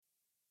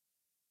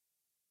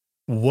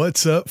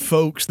What's up,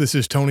 folks? This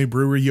is Tony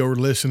Brewer. You're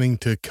listening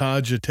to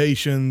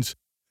Cogitations.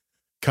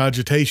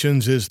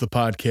 Cogitations is the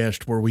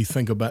podcast where we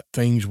think about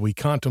things, we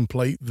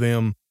contemplate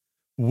them,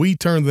 we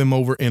turn them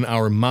over in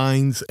our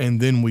minds,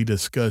 and then we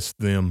discuss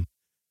them.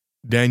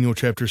 Daniel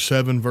chapter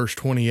 7, verse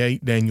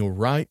 28, Daniel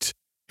writes,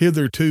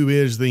 "Hitherto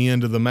is the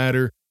end of the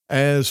matter.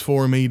 As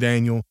for me,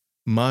 Daniel,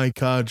 my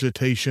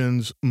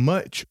cogitations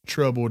much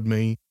troubled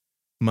me.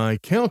 My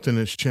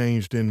countenance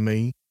changed in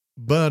me,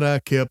 but I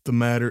kept the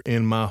matter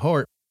in my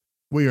heart."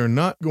 We are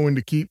not going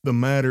to keep the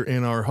matter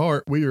in our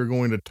heart. We are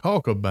going to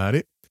talk about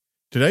it.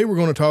 Today we're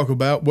going to talk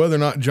about whether or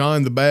not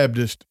John the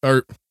Baptist,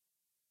 or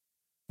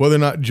whether or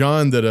not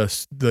John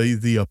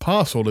the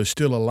apostle is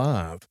still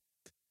alive.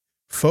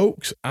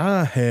 Folks,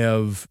 I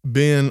have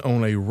been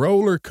on a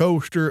roller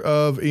coaster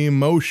of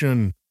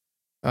emotion.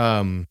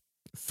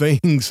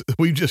 Things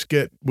we've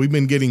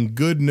been getting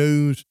good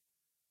news,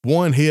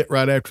 one hit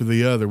right after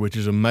the other, which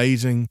is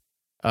amazing.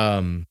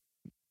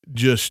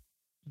 Just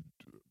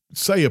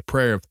say a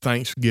prayer of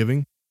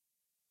thanksgiving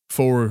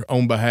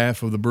on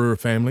behalf of the Brewer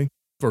family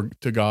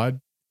to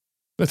God.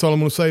 That's all I'm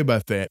going to say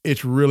about that.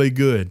 It's really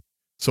good.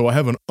 So I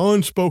have an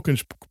unspoken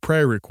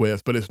prayer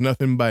request, but it's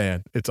nothing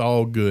bad. It's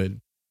all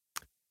good.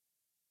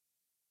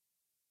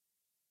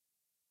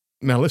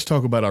 Now let's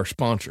talk about our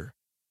sponsor,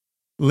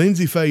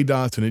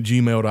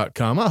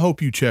 lindsayfaydotson@gmail.com. I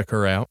hope you check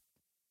her out.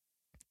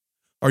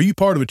 Are you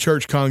part of a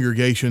church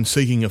congregation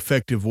seeking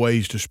effective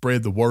ways to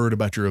spread the word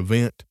about your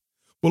event?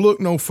 Well, look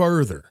no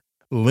further.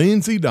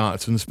 Lindsay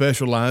Dotson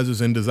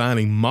specializes in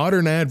designing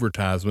modern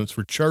advertisements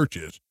for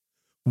churches.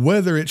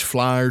 Whether it's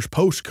flyers,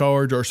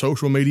 postcards, or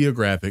social media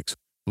graphics,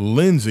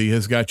 Lindsay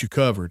has got you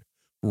covered.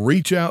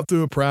 Reach out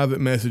through a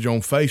private message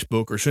on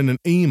Facebook or send an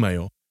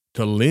email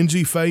to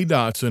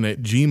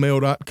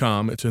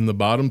lindsayfaydotson@gmail.com. It's in the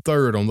bottom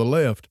third on the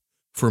left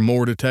for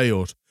more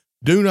details.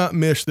 Do not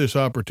miss this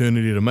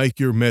opportunity to make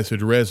your message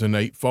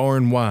resonate far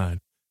and wide.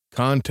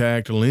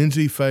 Contact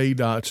Lindsay Faye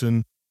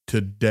Dotson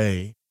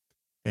today.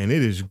 And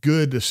it is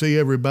good to see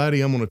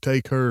everybody. I'm going to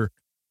take her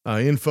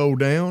info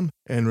down.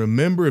 And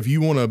remember, if you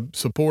want to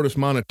support us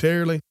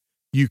monetarily,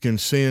 you can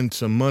send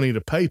some money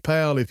to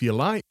PayPal if you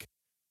like,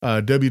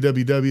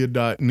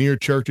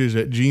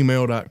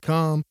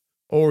 www.nearchurches@gmail.com,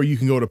 or you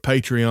can go to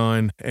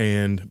Patreon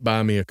and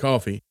buy me a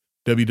coffee,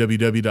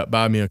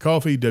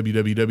 www.buymeacoffee,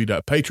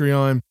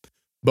 www.patreon.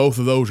 Both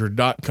of those are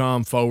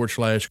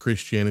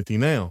 .com/Christianity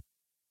Now.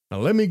 Now,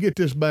 let me get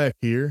this back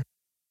here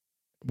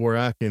where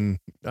I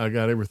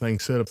got everything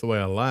set up the way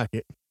I like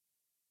it.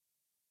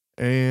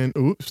 And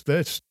oops,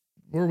 that's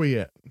where we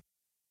at.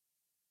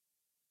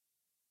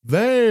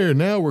 There,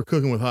 now we're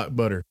cooking with hot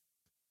butter.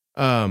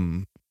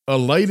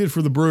 Elated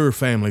for the Brewer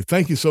family.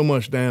 Thank you so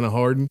much, Dana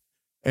Harden,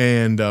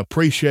 and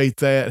appreciate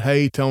that.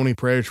 Hey, Tony,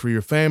 prayers for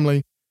your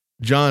family.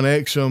 John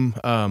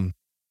Exum,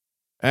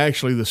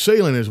 actually, the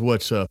ceiling is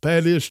what's up.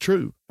 That is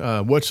true.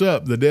 What's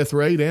up? The death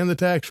rate and the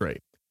tax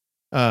rate.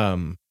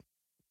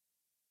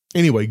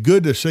 Anyway,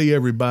 good to see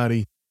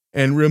everybody.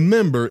 And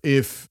remember,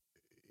 if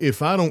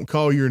I don't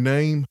call your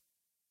name,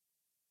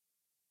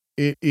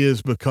 it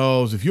is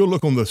because if you'll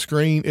look on the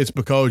screen, it's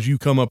because you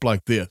come up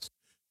like this.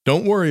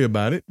 Don't worry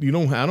about it. I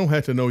don't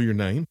have to know your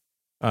name,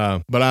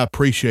 but I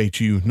appreciate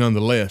you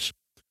nonetheless.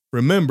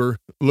 Remember,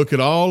 look at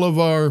all of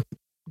our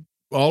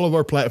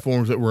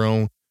platforms that we're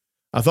on.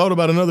 I thought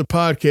about another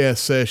podcast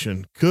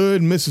session.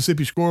 Could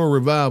Mississippi Squirrel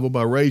Revival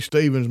by Ray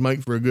Stevens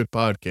make for a good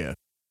podcast?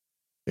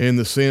 In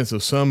the sense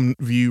of some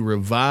view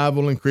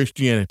revival in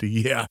Christianity.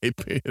 Yeah,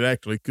 it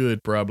actually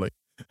could probably.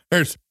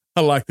 I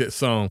like that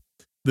song.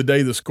 The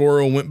day the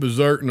squirrel went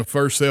berserk in the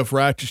first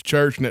self-righteous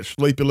church in that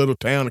sleepy little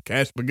town of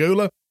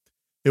Caspagoula.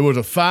 It was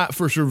a fight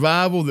for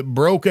survival that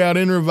broke out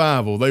in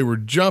revival. They were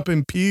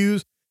jumping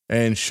pews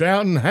and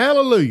shouting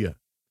hallelujah.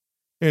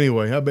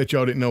 Anyway, I bet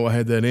y'all didn't know I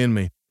had that in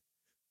me.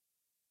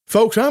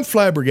 Folks, I'm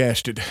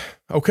flabbergasted.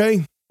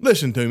 Okay?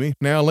 Listen to me.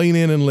 Now lean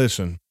in and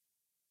listen.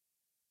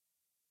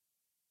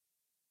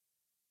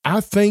 I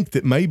think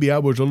that maybe I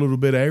was a little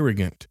bit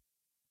arrogant,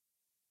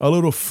 a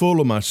little full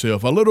of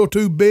myself, a little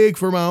too big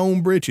for my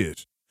own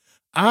britches.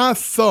 I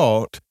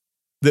thought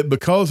that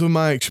because of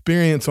my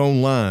experience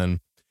online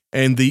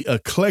and the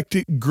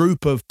eclectic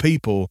group of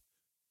people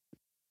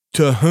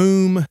to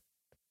whom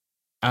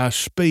I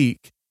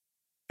speak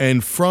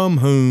and from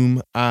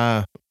whom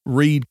I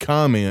read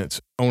comments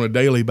on a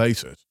daily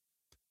basis,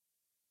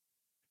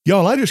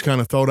 y'all, I just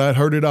kind of thought I'd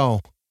heard it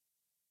all.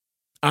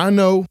 I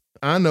know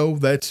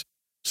that's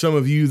some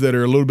of you that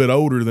are a little bit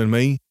older than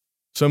me,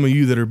 some of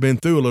you that have been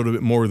through a little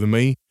bit more than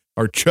me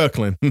are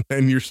chuckling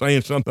and you're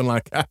saying something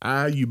like,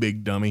 "Ha, you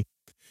big dummy."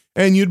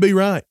 And you'd be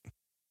right.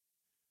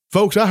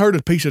 Folks, I heard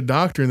a piece of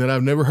doctrine that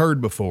I've never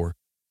heard before.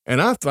 And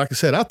like I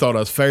said, I thought I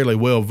was fairly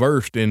well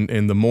versed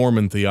in the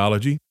Mormon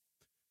theology,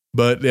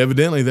 but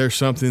evidently there's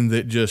something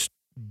that just,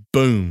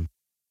 boom,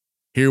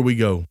 here we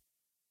go.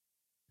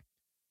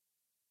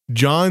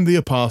 John the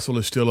Apostle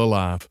is still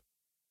alive.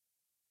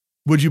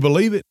 Would you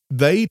believe it?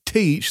 They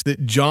teach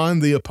that John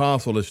the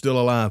Apostle is still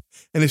alive.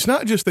 And it's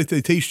not just that they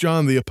teach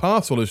John the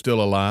Apostle is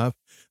still alive.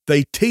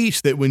 They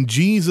teach that when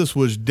Jesus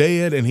was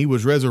dead and he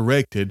was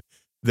resurrected,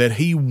 that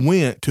he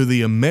went to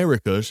the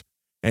Americas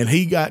and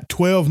he got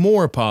 12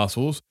 more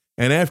apostles.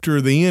 And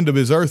after the end of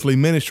his earthly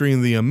ministry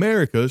in the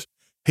Americas,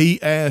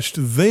 he asked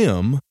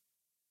them,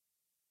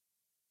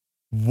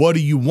 what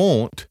do you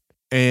want?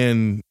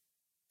 And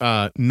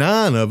 9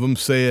 of them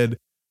said,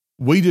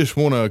 we just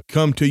want to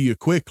come to you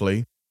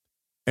quickly.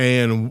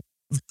 And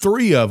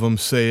 3 of them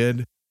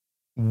said,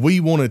 we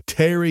want to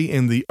tarry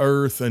in the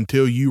earth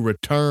until you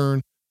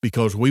return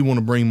because we want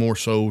to bring more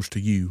souls to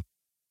you.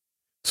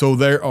 So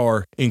there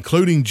are,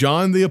 including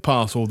John the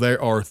Apostle,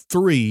 there are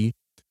 3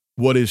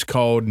 what is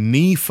called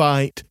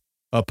Nephite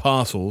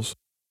apostles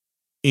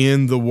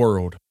in the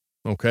world.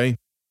 Okay.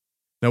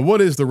 Now,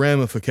 what is the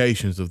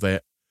ramifications of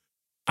that?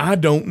 I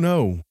don't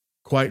know,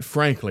 quite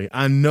frankly.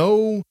 I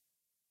know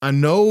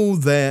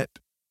that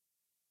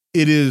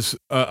it is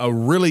a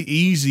really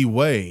easy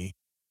way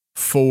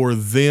for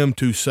them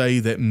to say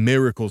that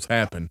miracles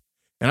happen.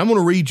 And I'm going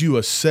to read you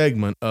a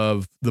segment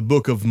of the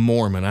Book of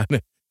Mormon.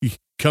 You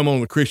come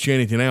on the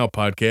Christianity Now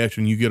podcast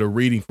and you get a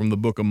reading from the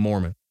Book of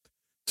Mormon.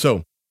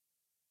 So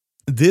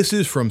this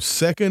is from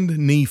 2nd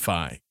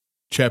Nephi,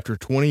 chapter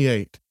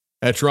 28.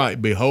 That's right.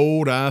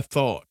 Behold, I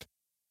thought.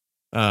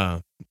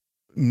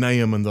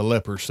 Naaman the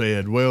leper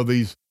said, well,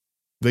 these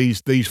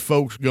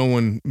folks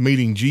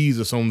meeting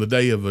Jesus on the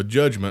day of a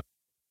judgment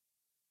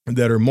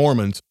that are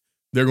Mormons,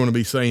 they're going to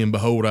be saying,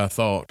 behold, I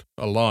thought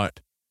a lot.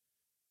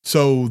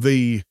 So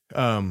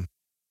how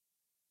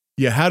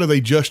do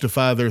they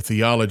justify their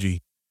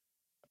theology?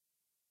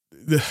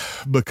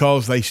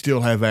 Because they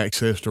still have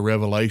access to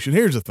revelation.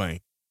 Here's the thing.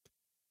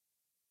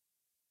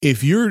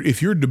 If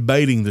you're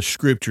debating the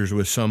scriptures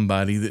with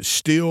somebody that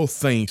still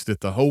thinks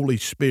that the Holy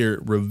Spirit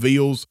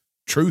reveals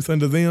truth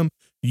unto them,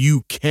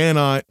 you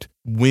cannot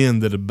win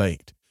the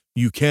debate.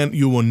 You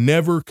will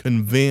never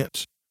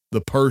convince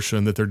the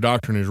person that their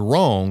doctrine is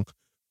wrong,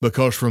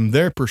 because from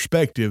their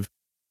perspective,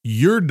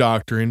 your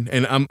doctrine,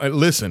 and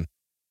listen,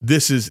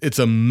 it's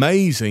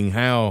amazing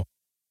how.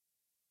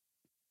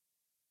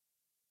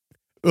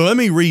 Let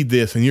me read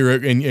this,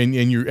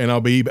 and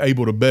I'll be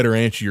able to better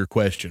answer your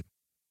question.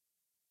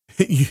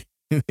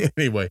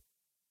 Anyway,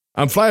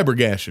 I'm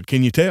flabbergasted.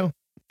 Can you tell?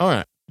 All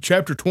right.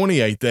 Chapter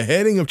 28, the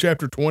heading of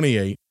chapter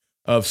 28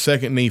 of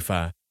 2nd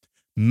Nephi.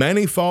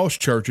 Many false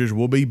churches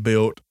will be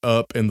built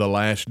up in the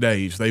last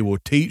days. They will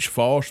teach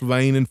false,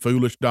 vain, and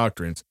foolish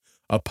doctrines.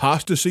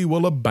 Apostasy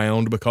will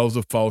abound because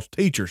of false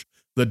teachers.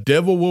 The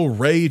devil will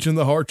rage in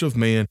the hearts of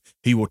men.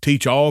 He will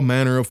teach all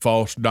manner of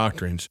false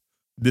doctrines.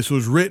 This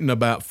was written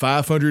about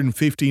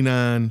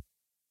 559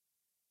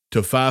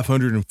 to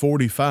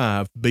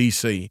 545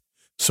 BC.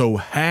 So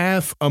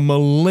half a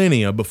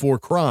millennia before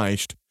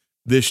Christ,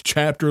 this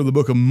chapter of the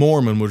Book of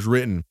Mormon was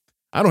written.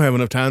 I don't have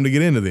enough time to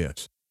get into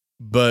this,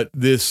 but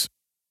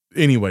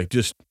anyway,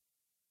 just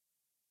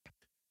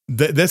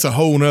that's a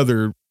whole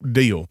nother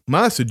deal.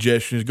 My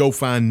suggestion is go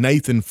find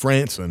Nathan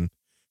Franson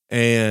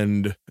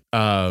and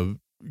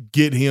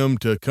get him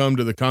to come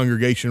to the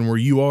congregation where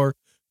you are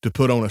to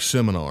put on a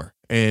seminar,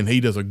 and he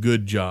does a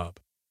good job.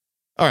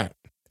 All right.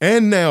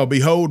 And now,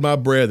 behold, my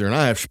brethren,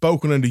 I have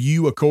spoken unto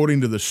you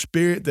according to the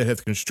Spirit that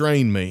hath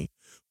constrained me.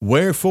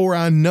 Wherefore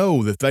I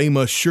know that they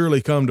must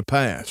surely come to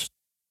pass.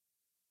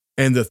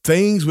 And the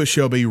things which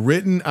shall be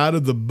written out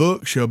of the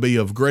book shall be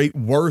of great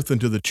worth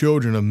unto the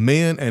children of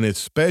men, and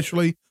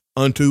especially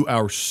unto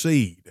our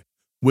seed,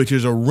 which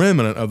is a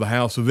remnant of the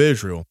house of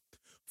Israel.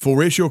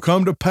 For it shall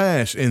come to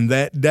pass in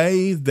that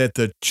day that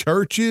the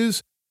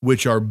churches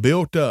which are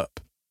built up,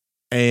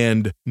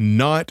 and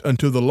not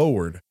unto the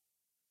Lord,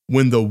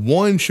 when the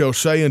one shall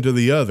say unto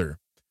the other,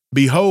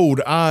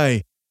 behold,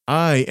 I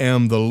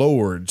am the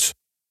Lord's,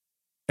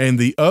 and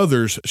the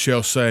others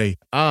shall say,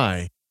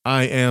 I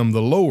am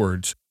the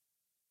Lord's,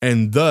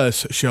 and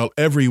thus shall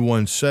every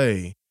one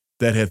say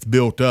that hath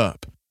built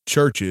up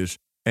churches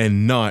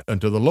and not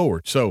unto the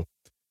Lord. So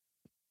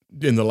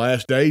in the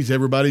last days,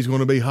 everybody's going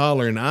to be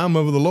hollering, I'm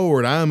of the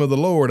Lord, I am of the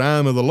Lord, I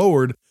am of the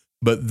Lord,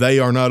 but they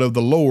are not of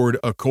the Lord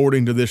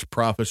according to this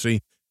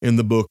prophecy in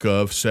the book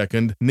of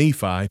 2nd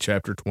Nephi,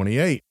 chapter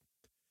 28.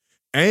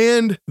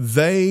 And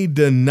they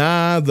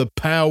deny the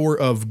power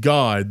of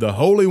God, the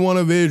Holy One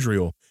of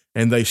Israel,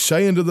 and they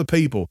say unto the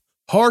people,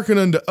 hearken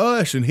unto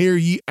us, and hear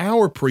ye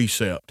our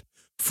precept.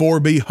 For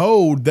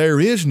behold, there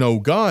is no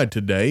God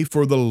today,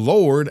 for the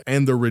Lord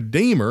and the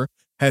Redeemer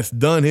hath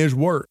done his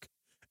work,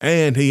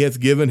 and he hath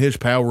given his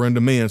power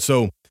unto men.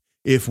 So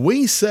if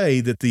we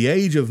say that the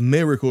age of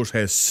miracles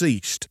has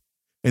ceased,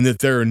 and that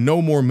there are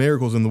no more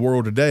miracles in the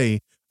world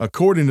today,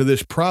 according to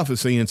this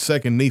prophecy in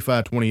 2nd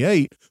Nephi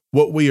 28,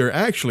 what we are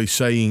actually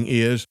saying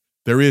is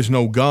there is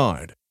no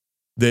God,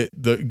 that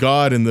the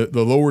God and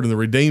the Lord and the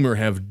Redeemer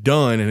have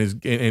done and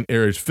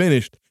is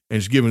finished and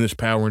has given this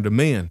power unto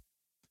men.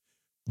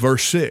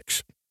 Verse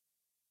 6,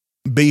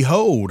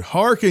 behold,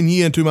 hearken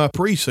ye unto my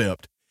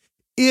precept.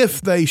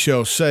 If they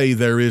shall say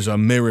there is a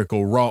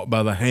miracle wrought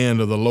by the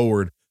hand of the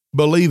Lord,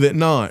 believe it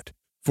not.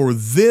 For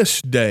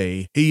this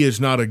day he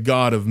is not a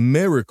God of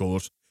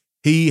miracles.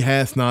 He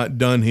hath not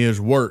done his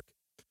work.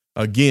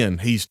 Again,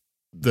 he's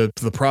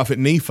the prophet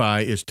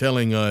Nephi is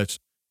telling us,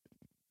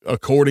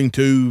 according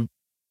to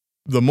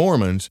the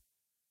Mormons,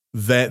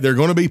 that there are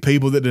going to be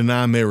people that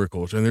deny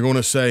miracles, and they're going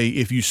to say,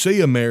 if you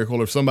see a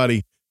miracle, if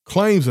somebody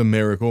claims a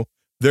miracle,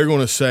 they're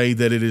going to say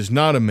that it is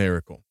not a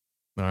miracle.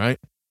 All right.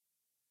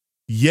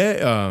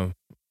 Yeah.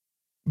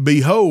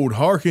 Behold,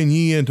 hearken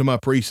ye unto my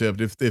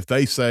precept. If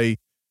they say,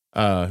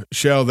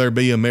 shall there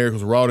be a miracle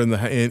wrought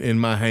in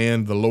my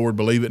hand, the Lord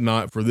believe it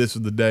not, for this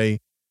is the day,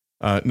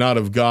 not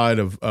of God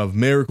of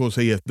miracles,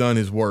 he hath done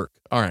his work.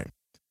 All right.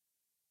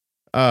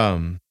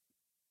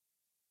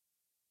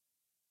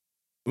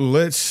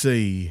 Let's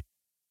see.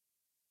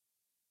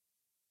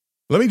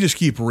 Let me just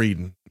keep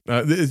reading.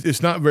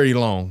 It's not very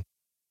long.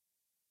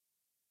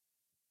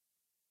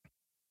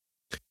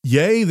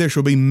 Yea, there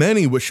shall be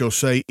many which shall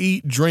say,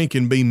 eat, drink,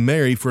 and be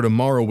merry, for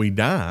tomorrow we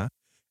die,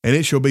 and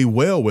it shall be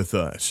well with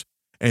us.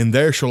 And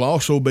there shall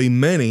also be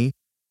many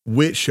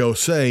which shall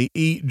say,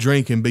 eat,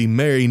 drink, and be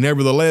merry,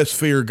 nevertheless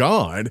fear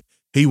God,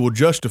 he will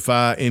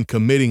justify in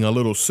committing a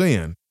little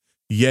sin.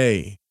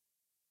 Yea,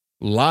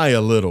 lie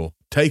a little,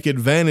 take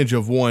advantage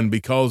of one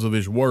because of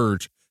his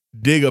words,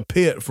 dig a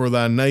pit for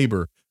thy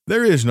neighbor.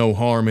 There is no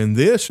harm in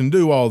this, and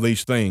do all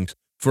these things.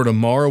 For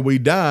tomorrow we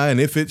die, and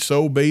if it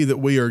so be that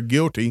we are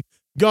guilty,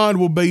 God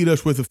will beat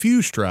us with a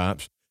few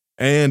stripes,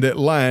 and at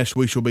last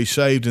we shall be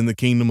saved in the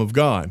kingdom of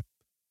God.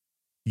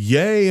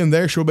 Yea, and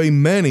there shall be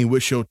many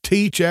which shall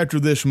teach after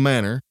this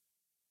manner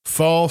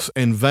false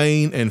and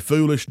vain and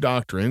foolish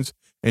doctrines,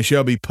 and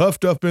shall be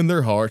puffed up in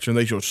their hearts, and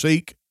they shall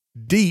seek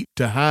deep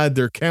to hide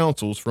their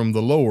counsels from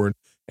the Lord,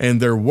 and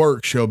their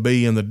work shall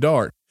be in the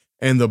dark,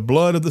 and the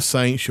blood of the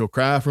saints shall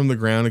cry from the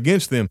ground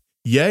against them.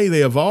 Yea, they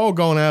have all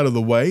gone out of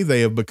the way,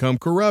 they have become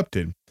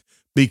corrupted.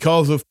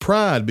 Because of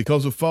pride,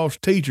 because of false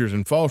teachers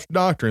and false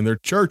doctrine, their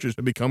churches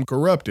have become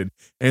corrupted,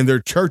 and their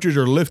churches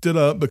are lifted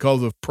up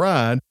because of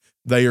pride.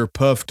 They are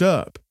puffed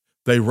up.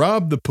 They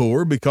rob the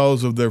poor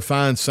because of their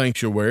fine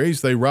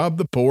sanctuaries. They rob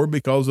the poor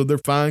because of their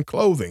fine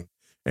clothing,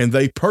 and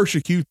they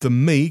persecute the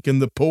meek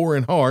and the poor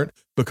in heart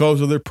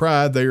because of their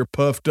pride. They are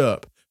puffed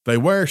up. They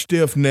wear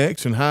stiff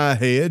necks and high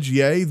heads,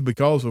 yea,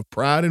 because of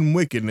pride and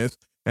wickedness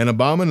and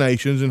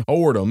abominations and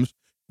whoredoms.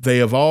 They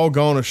have all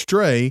gone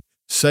astray,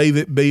 save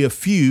it be a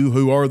few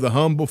who are the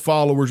humble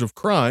followers of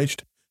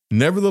Christ.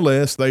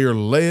 Nevertheless, they are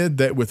led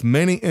that with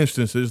many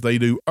instances they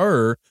do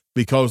err,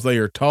 because they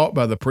are taught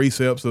by the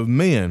precepts of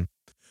men.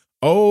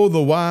 Oh,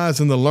 the wise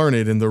and the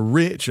learned and the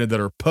rich that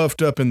are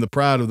puffed up in the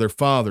pride of their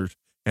fathers,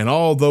 and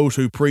all those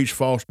who preach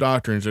false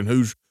doctrines,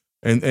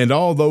 and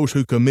all those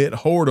who commit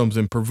whoredoms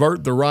and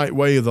pervert the right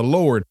way of the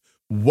Lord.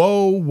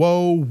 Woe,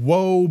 woe,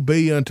 woe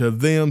be unto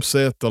them,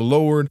 saith the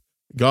Lord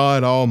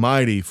God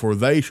Almighty, for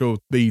they shall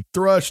be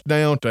thrust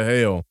down to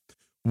hell.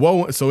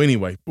 Woe. So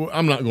anyway,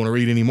 I'm not going to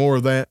read any more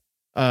of that.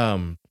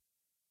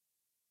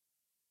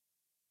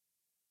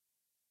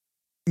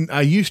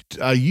 I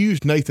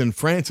used Nathan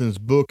Franson's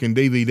book and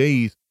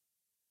DVDs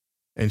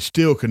and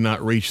still could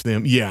not reach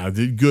them. Yeah,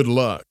 good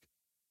luck.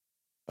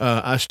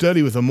 I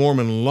studied with a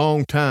Mormon a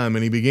long time,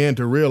 and he began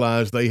to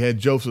realize they had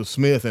Joseph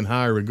Smith in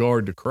high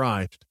regard to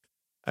Christ.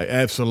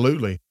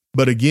 Absolutely.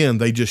 But again,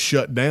 they just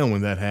shut down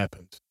when that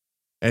happens.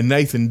 And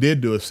Nathan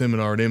did do a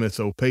seminar at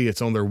MSOP.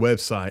 It's on their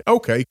website.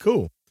 Okay,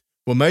 cool.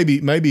 Well, maybe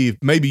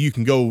you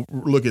can go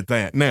look at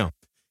that. Now,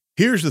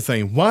 here's the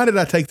thing. Why did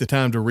I take the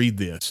time to read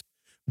this?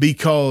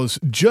 Because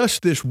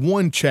just this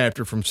one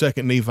chapter from 2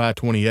 Nephi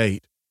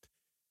 28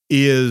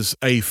 is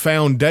a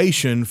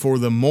foundation for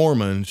the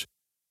Mormons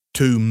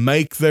to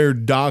make their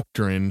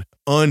doctrine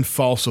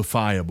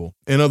unfalsifiable.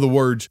 In other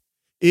words,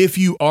 if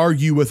you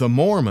argue with a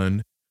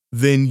Mormon,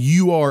 then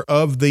you are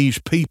of these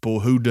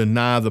people who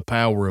deny the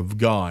power of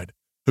God,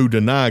 who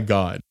deny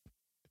God.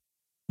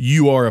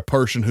 You are a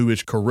person who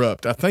is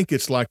corrupt. I think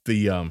it's like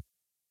the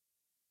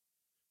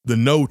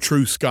no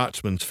true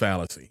Scotsman's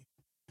fallacy.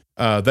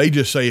 They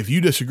just say, if you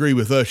disagree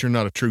with us, you're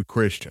not a true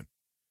Christian.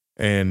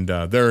 And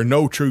there are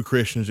no true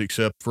Christians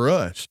except for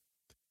us.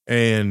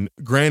 And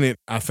granted,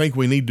 I think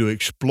we need to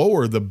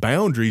explore the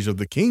boundaries of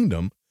the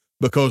kingdom,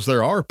 because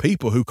there are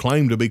people who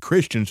claim to be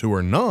Christians who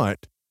are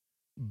not.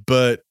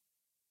 But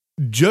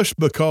just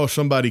because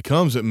somebody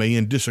comes at me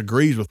and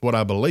disagrees with what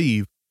I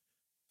believe,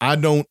 I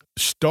don't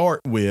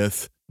start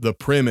with the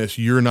premise,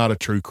 you're not a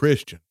true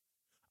Christian.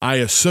 I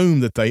assume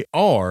that they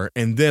are,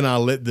 and then I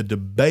let the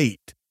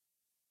debate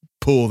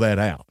pull that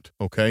out,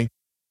 okay?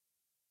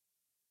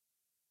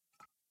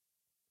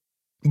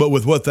 But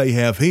with what they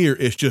have here,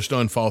 it's just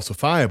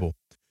unfalsifiable.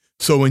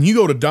 So when you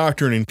go to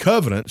Doctrine and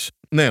Covenants,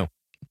 now,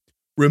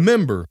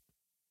 remember,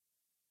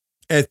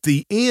 at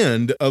the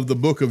end of the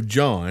book of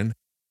John,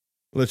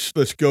 let's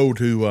go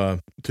to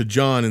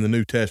John in the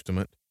New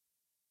Testament.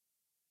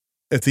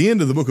 At the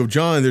end of the book of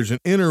John, there's an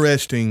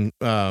interesting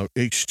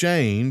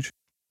exchange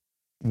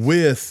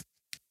with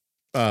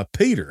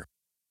Peter,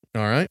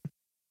 all right?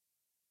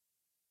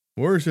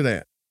 Where is it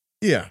at?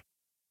 Yeah.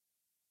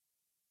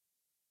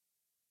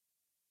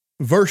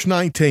 Verse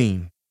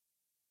 19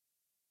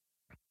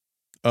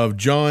 of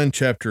John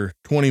chapter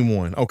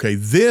 21. Okay,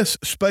 this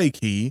spake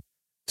he,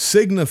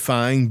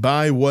 signifying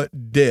by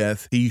what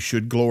death he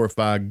should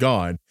glorify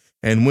God.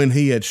 And when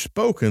he had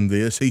spoken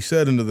this, he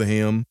said unto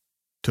him,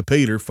 to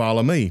Peter,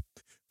 Follow me.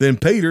 Then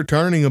Peter,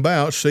 turning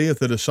about, seeth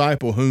the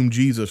disciple whom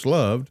Jesus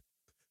loved,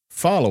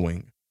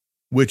 following,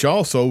 which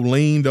also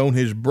leaned on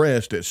his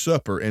breast at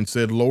supper, and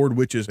said, Lord,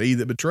 which is he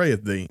that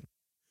betrayeth thee?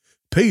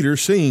 Peter,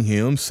 seeing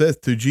him,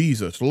 saith to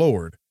Jesus,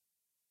 Lord,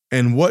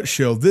 and what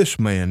shall this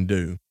man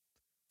do?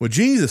 Well,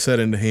 Jesus said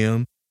unto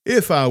him,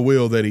 If I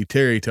will that he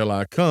tarry till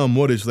I come,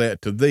 what is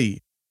that to thee?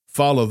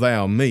 Follow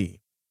thou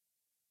me.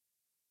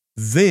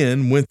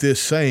 Then went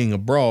this saying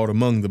abroad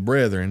among the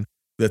brethren,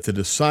 that the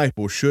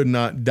disciple should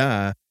not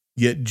die.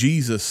 Yet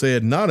Jesus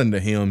said not unto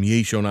him,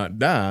 Ye shall not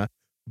die,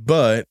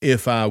 but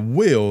if I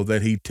will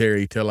that he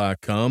tarry till I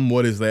come,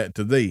 what is that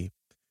to thee?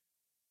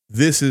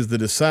 This is the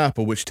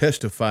disciple which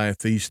testifieth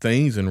these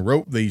things and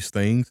wrote these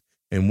things,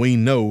 and we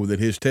know that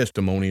his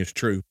testimony is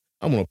true.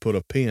 I'm going to put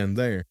a pin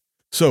there.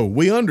 So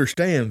we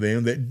understand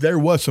then that there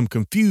was some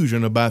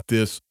confusion about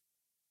this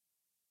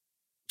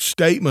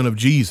statement of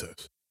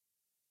Jesus,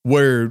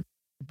 where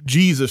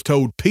Jesus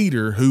told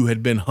Peter, who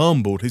had been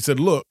humbled, he said,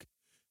 look,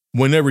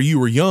 whenever you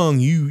were young,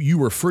 you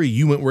were free.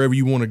 You went wherever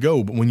you want to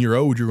go, but when you're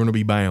old, you're going to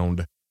be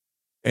bound.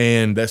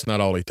 And that's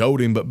not all he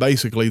told him, but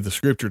basically the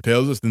scripture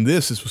tells us, and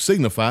this is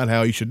signified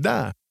how he should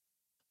die.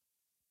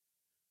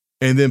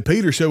 And then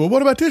Peter said, well,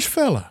 what about this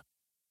fella?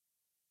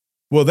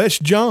 Well, that's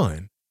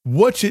John.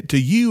 What's it to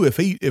you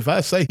if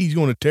I say he's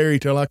going to tarry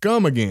till I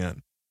come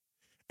again?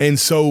 And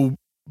so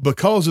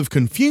because of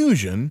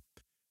confusion,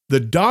 the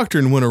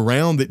doctrine went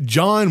around that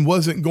John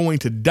wasn't going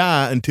to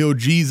die until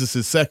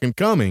Jesus' second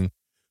coming,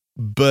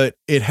 but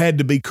it had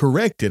to be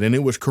corrected, and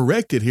it was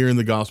corrected here in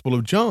the Gospel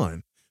of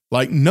John.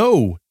 Like,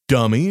 no,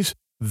 dummies,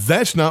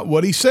 that's not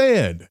what he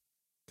said.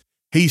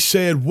 He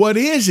said, what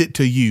is it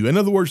to you? In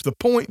other words, the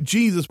point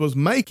Jesus was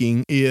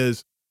making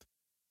is,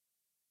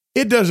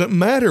 it doesn't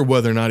matter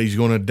whether or not he's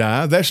going to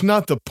die. That's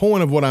not the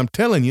point of what I'm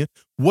telling you.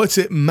 What's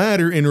it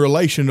matter in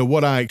relation to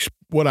what I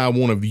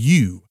want of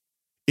you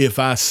if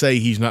I say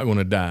he's not going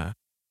to die?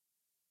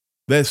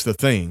 That's the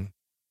thing.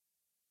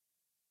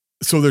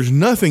 So there's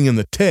nothing in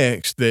the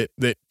text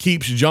that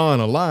keeps John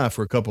alive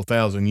for a couple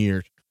thousand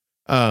years.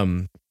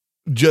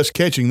 Just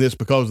catching this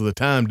because of the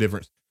time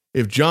difference.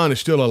 If John is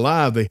still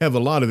alive, they have a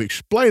lot of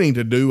explaining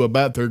to do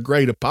about their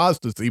great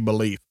apostasy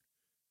belief.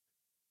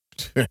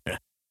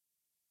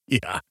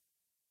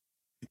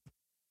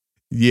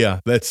 Yeah,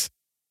 that's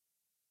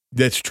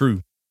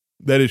true.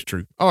 That is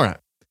true. All right.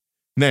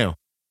 Now,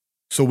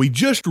 so we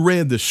just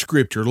read the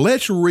scripture.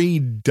 Let's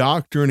read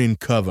Doctrine and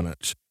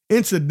Covenants.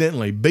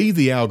 Incidentally, be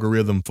the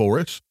algorithm for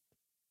us.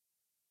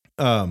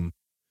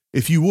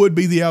 If you would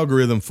be the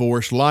algorithm for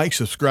us, like,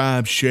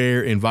 subscribe,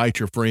 share, invite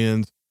your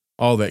friends,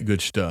 all that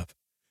good stuff.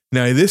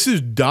 Now, this is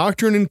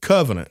Doctrine and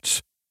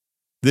Covenants.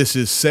 This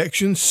is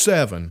section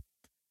 7.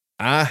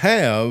 I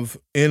have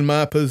in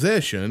my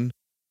possession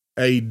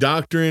a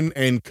Doctrine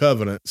and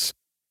Covenants,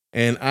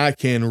 and I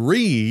can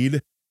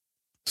read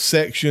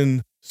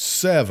section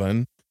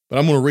 7, but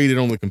I'm going to read it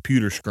on the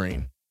computer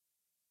screen.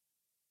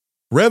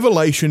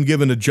 Revelation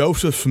given to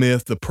Joseph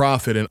Smith, the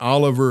prophet, and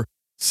Oliver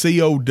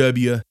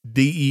Cowdery,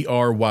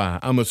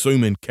 I'm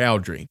assuming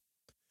Cowdery,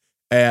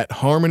 at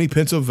Harmony,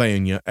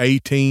 Pennsylvania,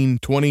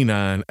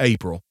 1829,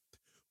 April,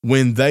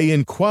 when they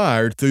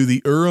inquired through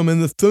the Urim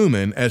and the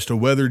Thummim as to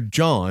whether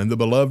John, the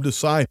beloved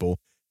disciple,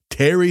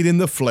 tarried in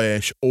the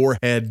flesh or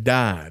had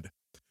died.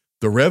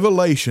 The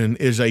revelation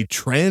is a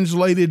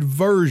translated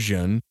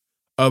version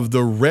of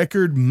the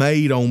record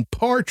made on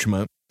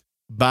parchment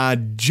by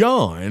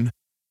John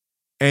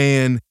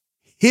and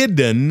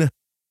hidden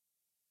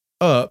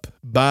up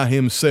by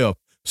himself.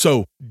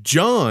 So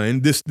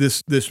John, this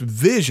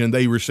vision,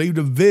 they received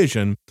a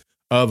vision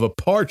of a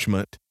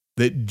parchment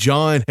that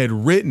John had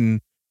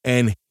written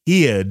and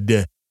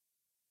hid.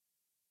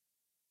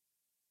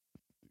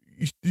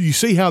 You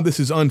see how this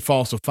is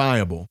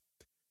unfalsifiable.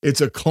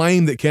 It's a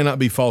claim that cannot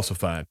be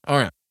falsified. All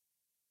right.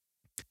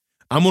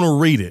 I'm going to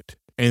read it,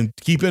 and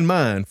keep in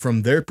mind,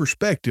 from their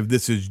perspective,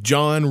 this is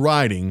John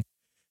writing,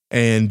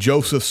 and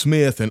Joseph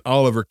Smith and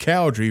Oliver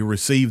Cowdery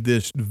received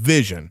this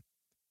vision.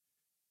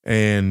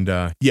 And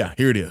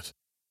here it is.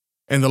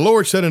 And the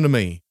Lord said unto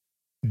me,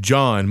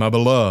 John, my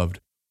beloved,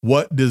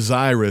 what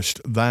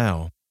desirest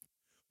thou?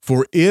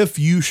 For if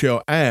you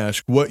shall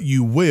ask what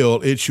you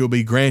will, it shall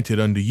be granted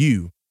unto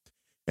you.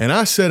 And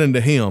I said unto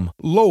him,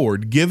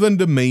 Lord, give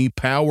unto me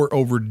power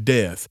over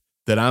death,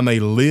 that I may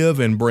live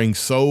and bring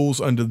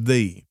souls unto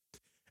thee.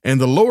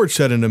 And the Lord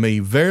said unto me,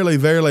 Verily,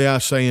 verily, I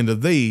say unto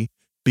thee,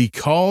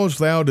 because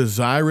thou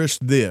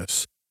desirest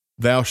this,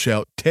 thou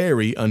shalt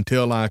tarry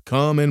until I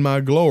come in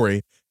my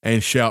glory,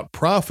 and shalt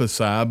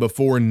prophesy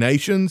before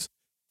nations,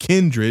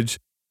 kindreds,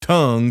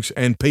 tongues,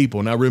 and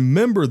people. Now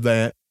remember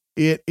that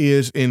it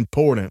is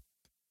important.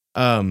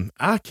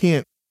 I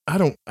cannot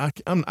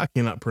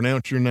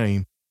pronounce your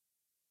name,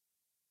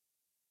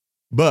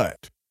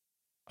 but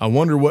I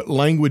wonder what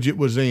language it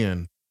was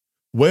in.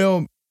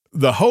 Well,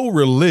 the whole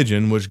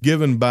religion was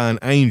given by an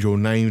angel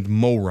named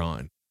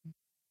Moroni.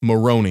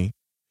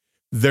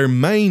 their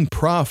main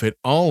prophet,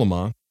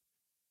 Alma,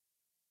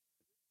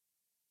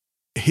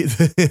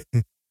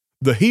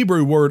 the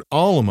Hebrew word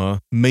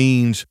Alma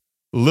means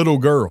little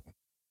girl.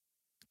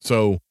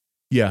 So,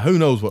 yeah, who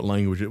knows what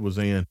language it was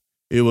in.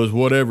 It was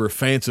whatever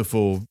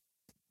fanciful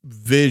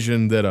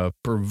vision that a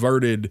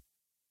perverted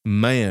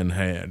man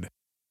had.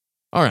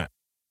 All right.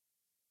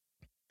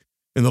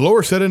 And the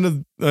Lord said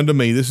unto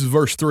me, this is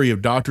verse 3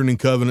 of Doctrine and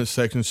Covenants,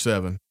 section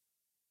 7.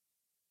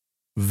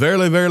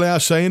 Verily, verily, I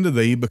say unto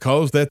thee,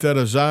 because that thou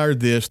desired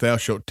this, thou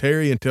shalt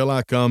tarry until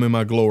I come in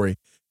my glory.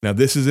 Now,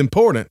 this is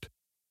important.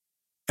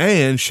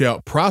 And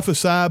shalt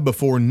prophesy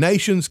before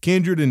nations,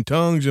 kindred, and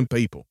tongues, and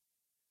people.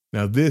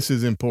 Now, this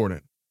is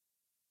important.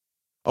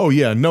 Oh,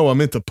 yeah, no, I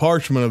meant the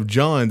parchment of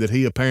John that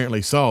he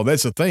apparently saw.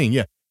 That's the thing,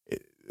 yeah.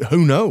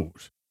 Who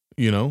knows,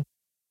 you know?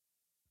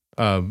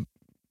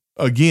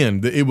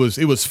 Again, it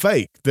was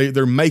fake.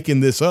 They're making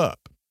this up.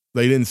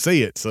 They didn't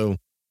see it, so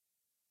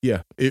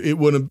yeah, it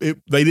wouldn't.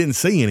 They didn't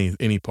see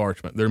any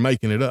parchment. They're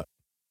making it up.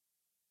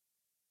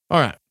 All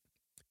right.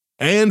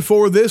 And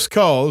for this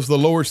cause, the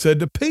Lord said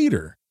to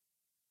Peter,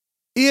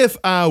 if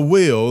I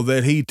will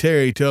that he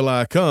tarry till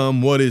I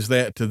come, what is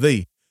that to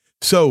thee?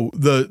 So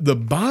the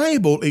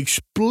Bible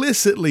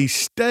explicitly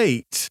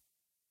states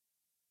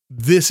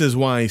this is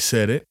why he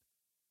said it,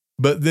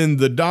 but then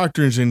the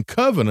Doctrines and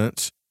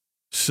Covenants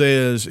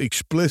says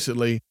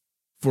explicitly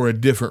for a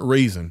different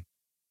reason.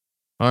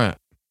 All right.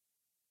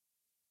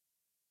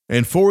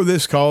 And for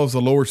this cause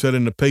the Lord said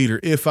unto Peter,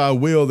 if I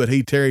will that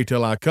he tarry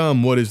till I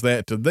come, what is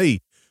that to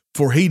thee?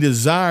 For he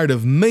desired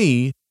of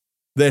me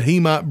that he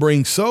might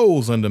bring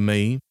souls unto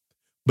me,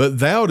 but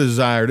thou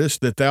desiredest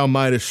that thou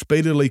mightest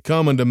speedily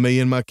come unto me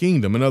in my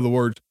kingdom. In other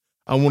words,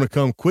 I want to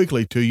come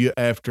quickly to you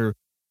after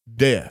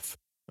death.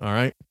 All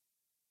right.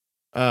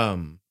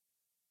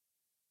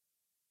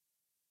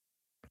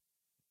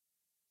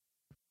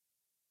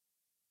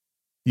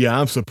 Yeah,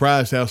 I'm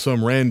surprised how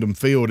some random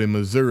field in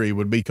Missouri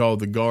would be called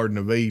the Garden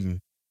of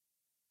Eden.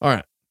 All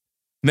right.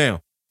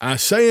 Now, I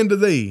say unto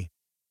thee,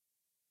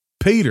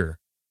 Peter,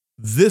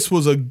 this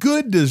was a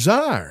good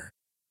desire,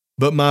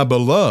 but my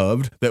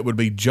beloved, that would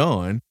be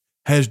John,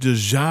 has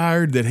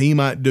desired that he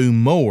might do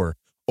more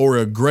or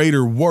a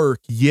greater work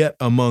yet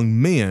among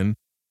men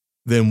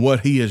than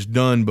what he has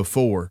done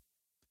before.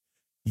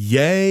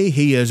 Yea,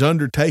 he has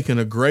undertaken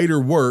a greater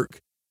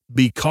work.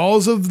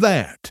 Because of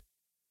that,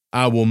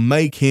 I will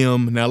make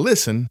him, now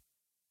listen,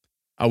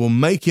 I will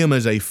make him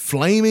as a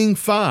flaming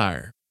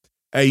fire,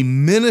 a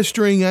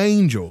ministering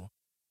angel.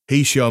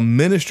 He shall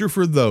minister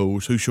for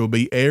those who shall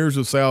be heirs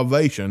of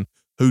salvation,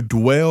 who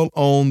dwell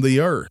on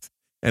the earth.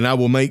 And I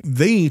will make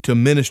thee to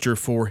minister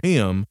for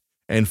him,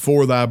 and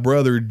for thy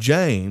brother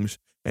James,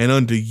 and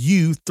unto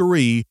you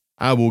three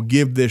I will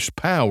give this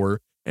power,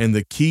 and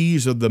the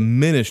keys of the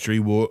ministry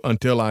will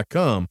until I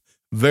come.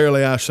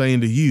 Verily I say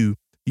unto you,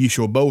 ye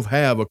shall both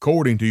have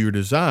according to your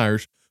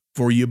desires,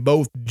 for ye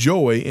both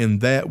joy in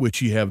that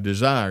which ye have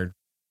desired.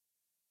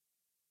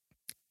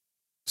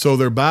 So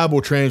their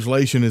Bible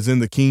translation is in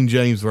the King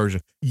James Version.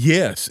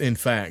 Yes, in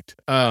fact.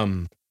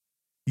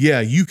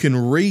 Yeah, you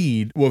can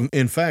read. Well,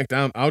 in fact,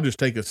 I'll just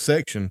take a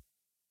section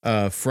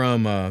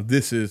from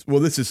this is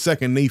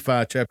 2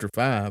 Nephi chapter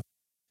 5.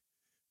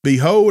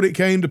 Behold, it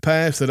came to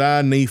pass that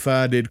I,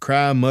 Nephi, did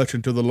cry much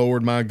unto the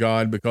Lord my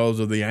God because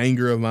of the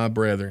anger of my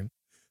brethren.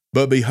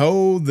 But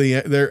behold,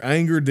 their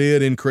anger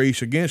did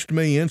increase against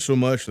me,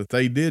 insomuch that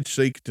they did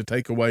seek to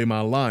take away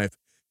my life.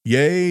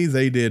 Yea,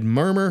 they did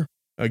murmur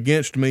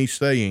against me,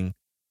 saying,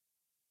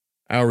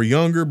 our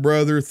younger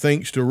brother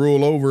thinks to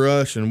rule over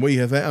us, and we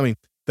have,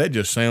 that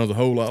just sounds a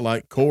whole lot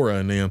like Korah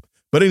and them.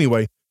 But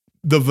anyway,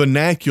 the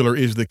vernacular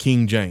is the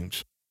King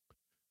James.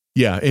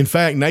 Yeah, in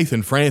fact,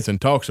 Nathan Franzen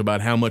talks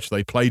about how much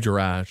they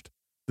plagiarized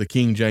the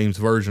King James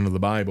Version of the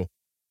Bible.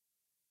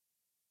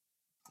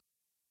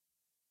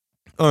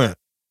 All right.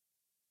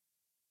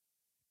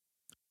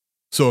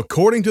 So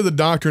according to the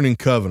Doctrine and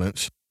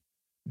Covenants,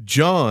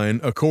 John,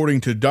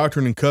 according to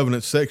Doctrine and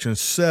Covenants section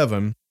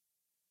 7,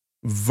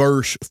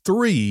 verse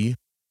 3,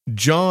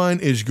 John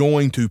is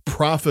going to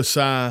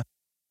prophesy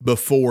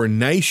before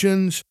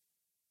nations,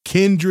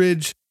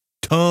 kindreds,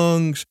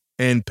 tongues,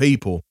 and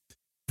people.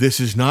 This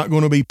is not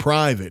going to be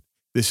private.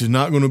 This is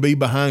not going to be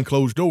behind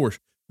closed doors.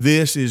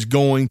 This is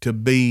going to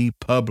be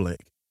public.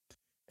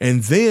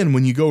 And then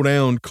when you go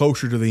down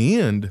closer to the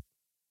end,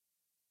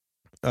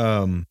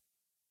 in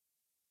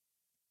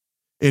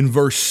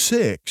verse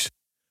 6,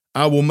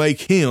 I will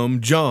make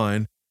him,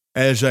 John,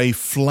 as a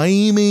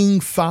flaming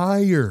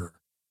fire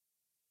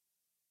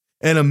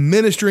and a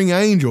ministering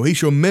angel. He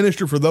shall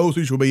minister for those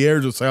who shall be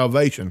heirs of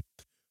salvation.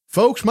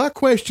 Folks, my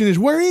question is,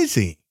 where is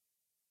he?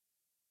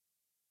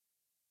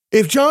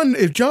 If John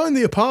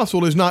the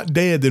Apostle is not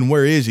dead, then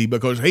where is he?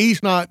 Because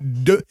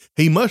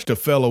he must have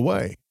fell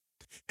away.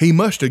 He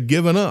must have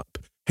given up.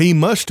 He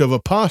must have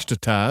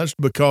apostatized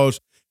because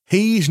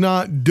he's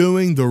not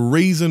doing the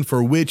reason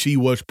for which he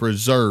was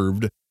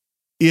preserved,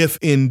 if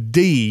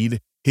indeed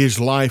his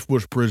life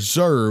was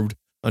preserved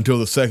until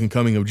the second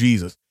coming of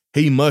Jesus.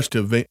 He must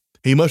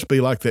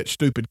be like that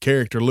stupid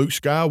character Luke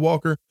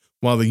Skywalker,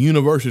 while the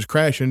universe is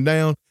crashing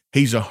down,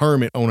 he's a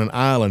hermit on an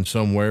island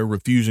somewhere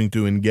refusing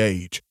to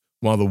engage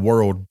while the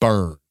world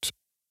burns,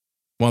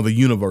 while the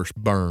universe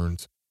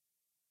burns.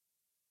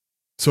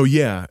 So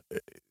yeah,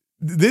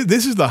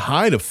 this is the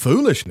height of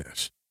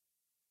foolishness.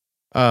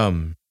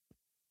 I'm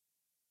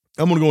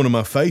going to go into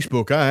my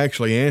Facebook. I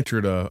actually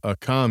answered a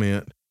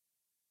comment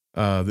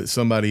that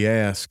somebody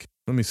asked.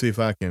 Let me see if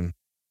I can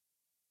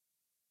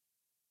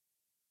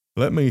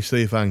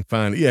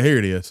find it. Yeah, here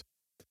it is.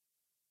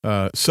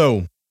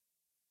 So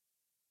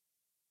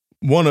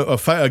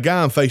a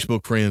guy I'm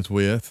Facebook friends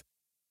with,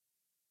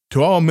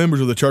 to all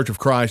members of the Church of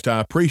Christ, I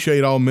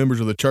appreciate all members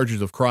of the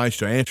churches of Christ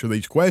to answer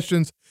these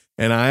questions,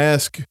 and I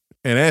ask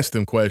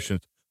them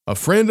questions. A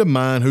friend of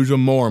mine who's a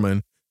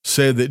Mormon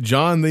said that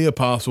John the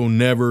Apostle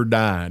never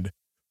died.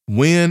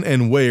 When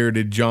and where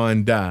did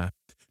John die?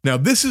 Now,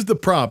 this is the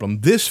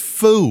problem. This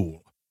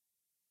fool,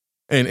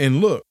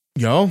 and look,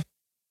 y'all,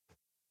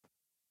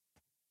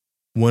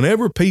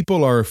 whenever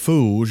people are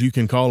fools, you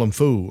can call them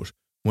fools.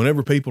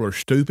 Whenever people are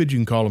stupid, you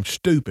can call them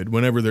stupid.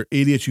 Whenever they're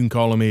idiots, you can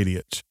call them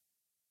idiots.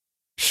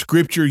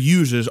 Scripture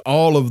uses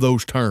all of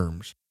those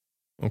terms,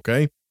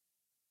 okay?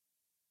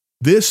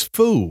 This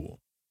fool,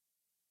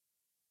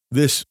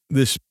 this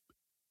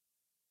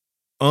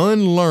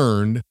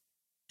unlearned,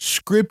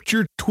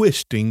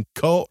 scripture-twisting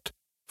cult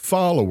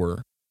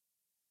follower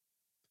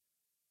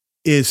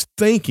is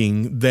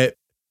thinking that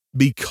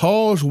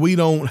because we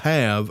don't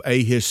have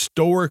a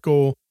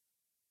historical,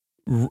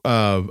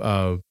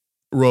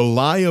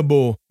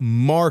 reliable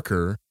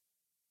marker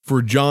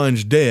for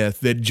John's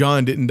death, that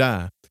John didn't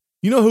die.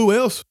 You know who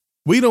else?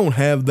 We don't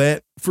have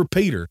that for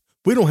Peter.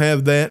 We don't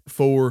have that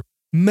for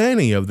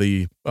many of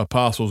the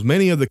apostles,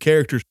 many of the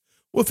characters.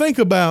 Well, think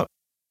about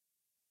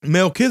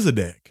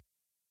Melchizedek.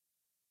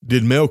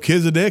 Did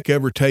Melchizedek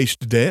ever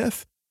taste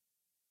death?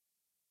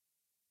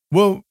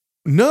 Well,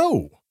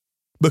 no,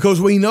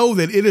 because we know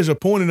that it is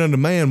appointed unto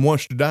man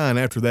once to die, and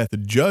after that the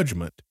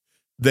judgment,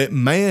 that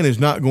man is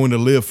not going to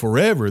live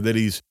forever, that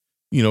he's,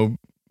 going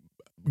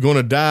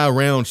to die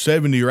around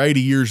 70 or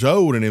 80 years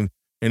old, and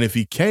if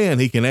he can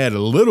add a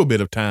little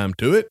bit of time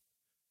to it,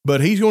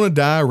 but he's going to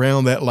die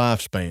around that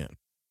lifespan.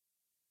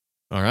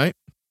 All right?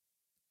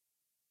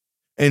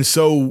 And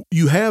so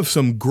you have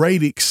some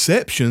great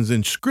exceptions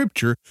in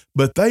Scripture,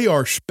 but they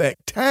are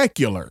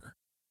spectacular.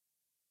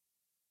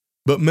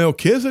 But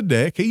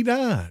Melchizedek, he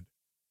died.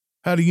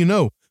 How do you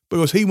know?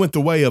 Because he went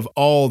the way of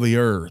all the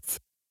earth.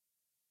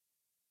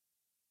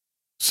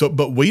 So,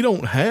 but we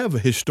don't have a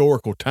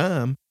historical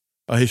time,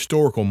 a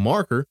historical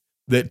marker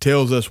that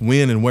tells us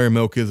when and where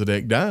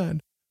Melchizedek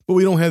died. But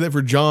we don't have that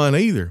for John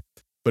either.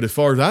 But as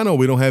far as I know,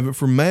 we don't have it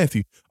for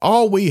Matthew.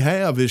 All we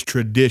have is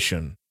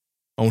tradition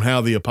on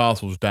how the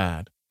apostles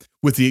died,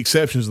 with the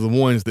exceptions of the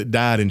ones that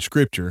died in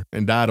Scripture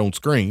and died on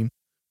screen.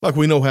 Like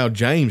we know how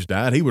James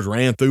died. He was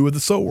ran through with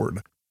a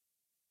sword.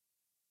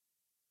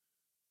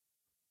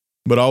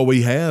 But all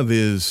we have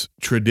is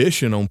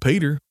tradition on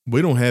Peter.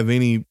 We don't have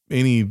any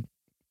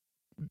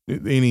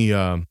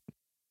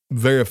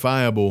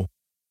verifiable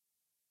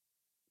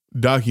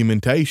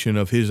documentation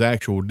of his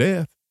actual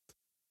death.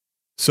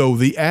 So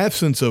the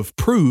absence of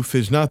proof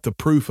is not the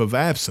proof of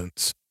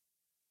absence.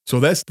 So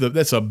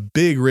that's a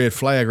big red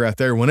flag right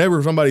there.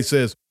 Whenever somebody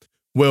says,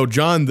 well,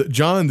 John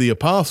the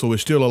Apostle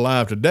is still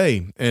alive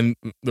today, and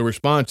the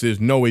response is,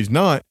 no, he's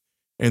not.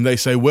 And they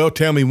say, well,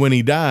 tell me when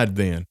he died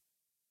then.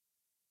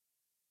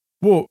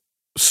 Well,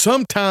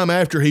 sometime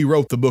after he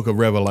wrote the book of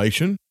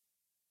Revelation.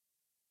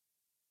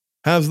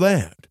 How's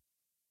that?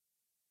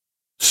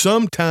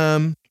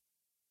 Sometime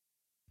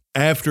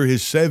after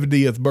his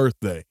 70th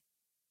birthday.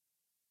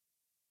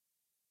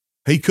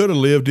 He could have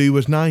lived till he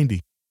was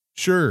 90.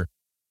 Sure.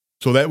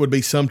 So that would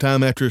be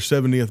sometime after his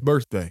 70th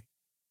birthday.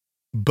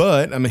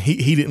 But, I mean,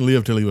 he didn't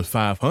live till he was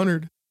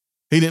 500.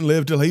 He didn't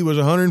live till he was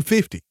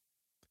 150.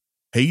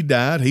 He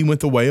died. He went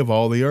the way of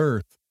all the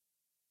earth.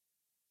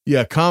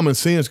 Yeah, common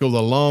sense goes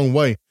a long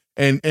way.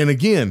 And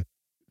again,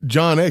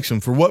 John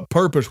Exum, for what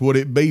purpose would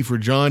it be for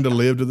John to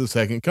live to the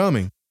second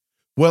coming?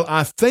 Well,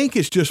 I think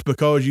it's just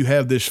because you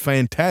have this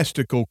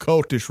fantastical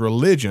cultish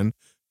religion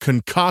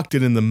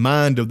concocted in the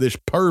mind of this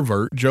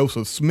pervert,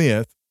 Joseph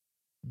Smith,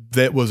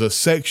 that was a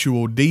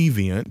sexual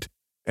deviant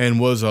and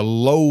was a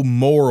low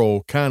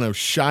moral kind of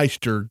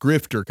shyster,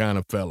 grifter kind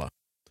of fella.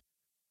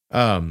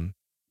 And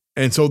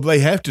so they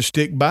have to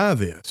stick by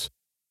this.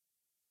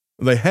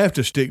 They have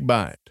to stick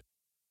by it.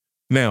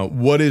 Now,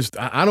 what is,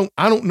 I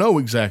don't know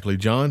exactly,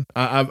 John.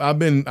 I've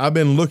been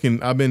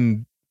looking, I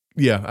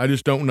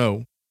just don't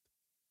know.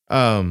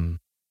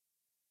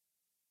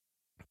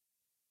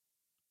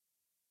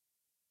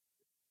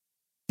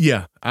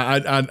 Yeah,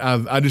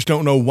 I just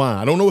don't know why.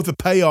 I don't know what the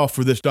payoff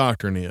for this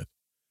doctrine is.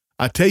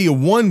 I tell you,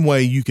 one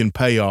way you can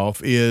pay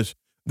off is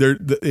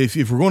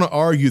if we're going to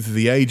argue that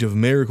the age of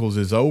miracles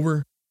is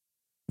over,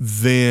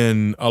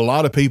 then a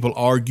lot of people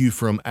argue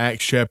from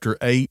Acts chapter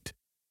 8,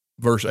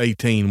 verse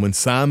 18, when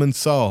Simon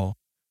saw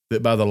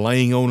that by the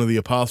laying on of the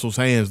apostles'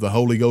 hands, the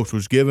Holy Ghost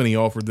was given, he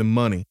offered them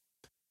money.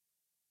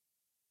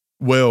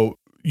 Well,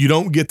 You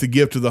don't get the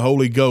gift of the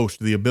Holy Ghost,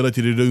 the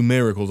ability to do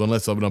miracles,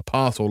 unless an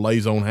apostle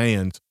lays on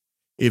hands.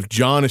 If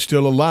John is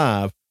still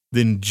alive,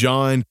 then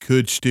John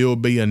could still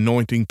be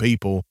anointing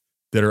people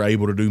that are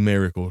able to do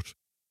miracles.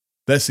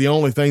 That's the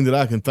only thing that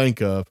I can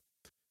think of.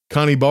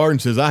 Connie Barton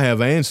says, I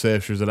have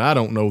ancestors that I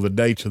don't know the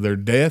dates of their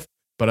death,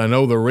 but I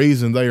know the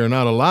reason they are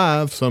not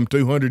alive some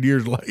 200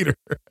 years later.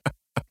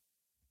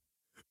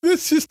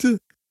 That's just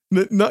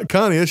not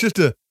Connie. It's just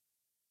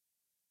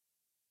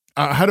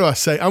how do I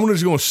say? I'm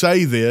just going to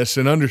say this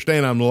and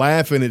understand I'm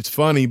laughing. It's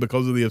funny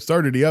because of the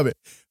absurdity of it.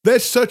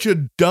 That's such a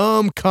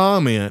dumb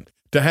comment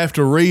to have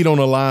to read on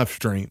a live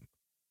stream.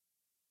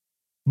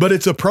 But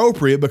it's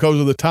appropriate because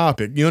of the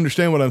topic. You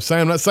understand what I'm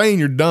saying? I'm not saying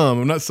you're dumb.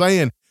 I'm just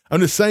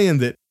saying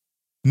that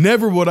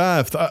never would I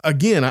have thought.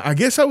 Again, I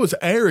guess I was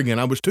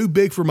arrogant. I was too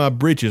big for my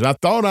britches. I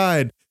thought I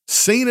had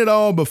seen it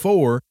all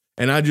before,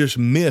 and I just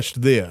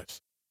missed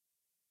this.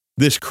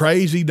 This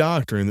crazy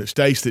doctrine that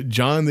states that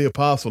John the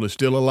Apostle is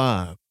still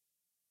alive,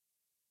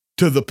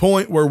 to the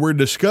point where we're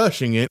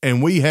discussing it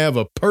and we have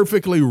a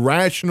perfectly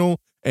rational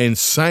and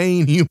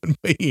sane human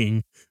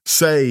being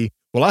say,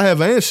 well, I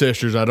have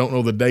ancestors. I don't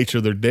know the dates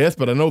of their death,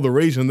 but I know the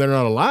reason they're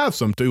not alive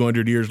some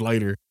 200 years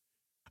later.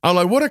 I'm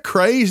like, what a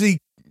crazy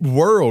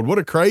world. What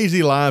a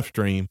crazy live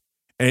stream.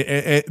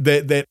 And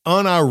that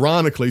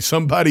unironically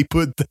somebody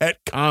put that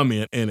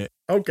comment in it.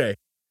 Okay.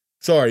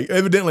 Sorry.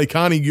 Evidently,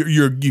 Connie,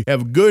 you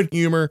have good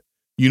humor.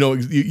 You know,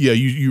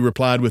 you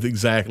replied with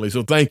exactly.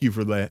 So thank you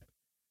for that.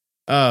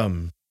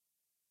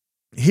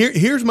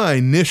 Here's my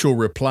initial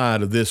reply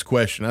to this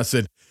question. I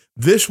said,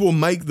 this will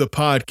make the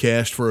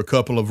podcast for a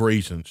couple of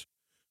reasons.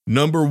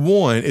 Number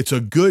one, it's a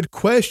good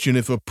question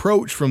if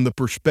approached from the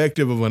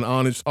perspective of an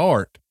honest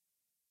heart.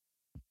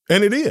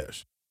 And it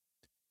is.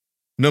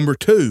 Number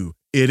two,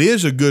 it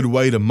is a good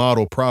way to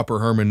model proper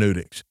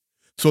hermeneutics.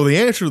 So the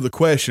answer to the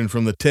question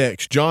from the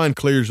text, John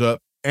clears up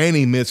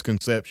any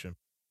misconception.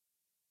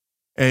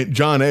 And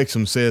John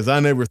Exum says, I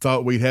never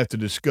thought we'd have to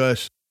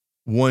discuss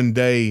one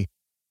day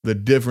the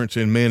difference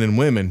in men and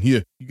women.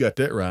 You got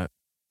that right.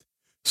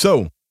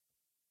 So,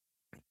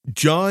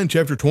 John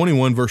chapter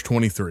 21, verse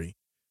 23.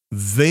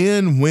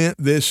 Then went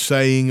this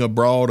saying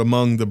abroad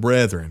among the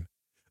brethren,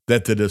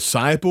 that the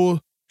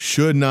disciple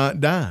should not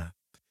die.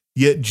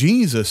 Yet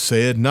Jesus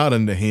said not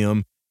unto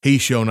him, he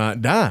shall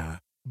not die.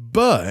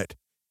 But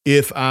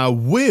if I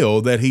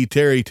will that he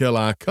tarry till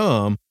I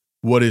come,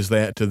 what is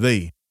that to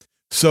thee?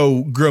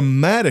 So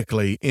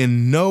grammatically,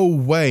 in no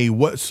way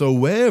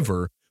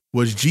whatsoever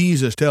was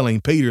Jesus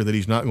telling Peter that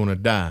he's not going to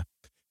die.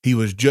 He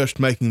was just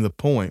making the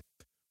point.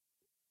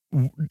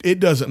 It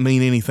doesn't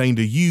mean anything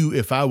to you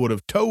if I would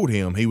have told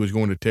him he was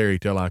going to tarry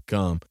till I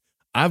come.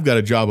 I've got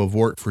a job of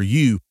work for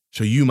you,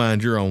 so you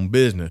mind your own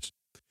business.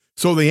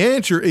 So the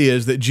answer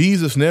is that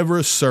Jesus never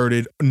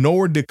asserted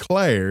nor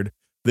declared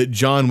that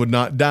John would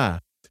not die.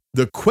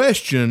 The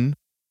question,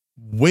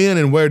 when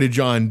and where did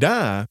John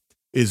die,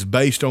 is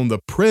based on the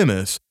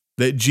premise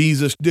that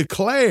Jesus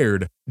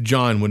declared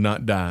John would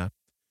not die.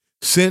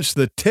 Since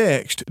the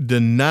text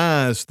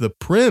denies the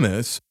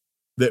premise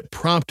that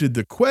prompted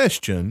the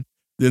question,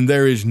 then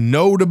there is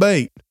no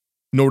debate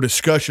nor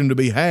discussion to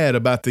be had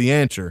about the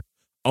answer,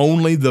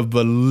 only the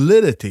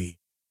validity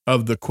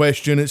of the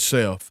question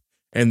itself.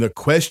 And the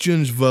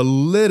question's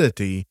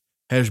validity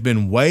has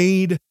been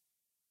weighed,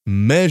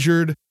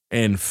 measured,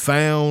 and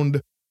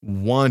found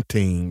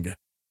wanting.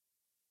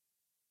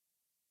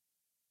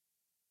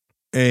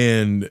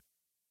 And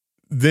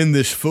then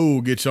this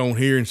fool gets on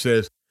here and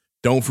says,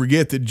 don't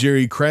forget that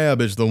Jerry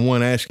Crabb is the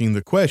one asking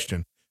the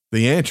question.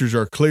 The answers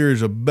are clear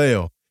as a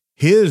bell.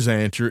 His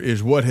answer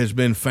is what has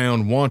been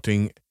found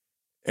wanting,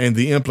 and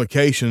the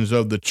implications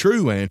of the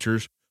true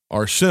answers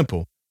are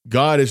simple.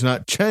 God has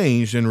not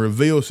changed and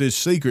reveals his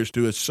secrets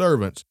to his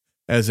servants,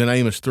 as in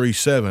Amos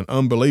 3:7.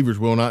 Unbelievers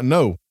will not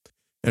know.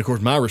 And of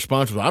course, my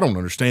response was, I don't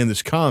understand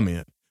this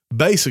comment.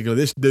 Basically,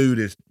 this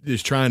dude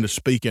is trying to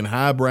speak in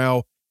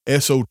highbrow,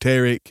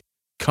 esoteric,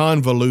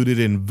 convoluted,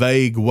 and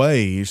vague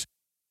ways,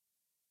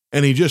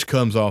 and he just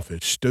comes off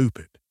as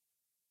stupid.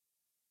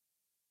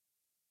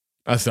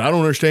 I said, I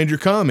don't understand your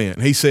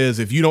comment. He says,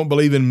 if you don't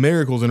believe in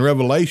miracles and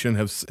revelation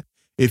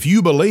if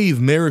you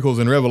believe miracles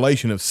and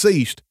revelation have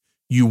ceased,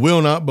 you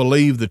will not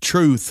believe the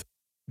truth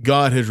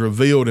God has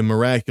revealed in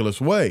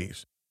miraculous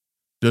ways.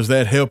 Does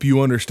that help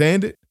you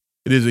understand it?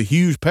 It is a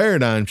huge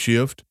paradigm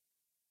shift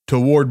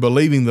toward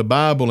believing the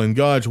Bible and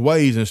God's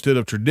ways instead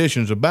of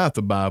traditions about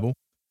the Bible.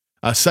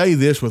 I say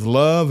this with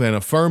love and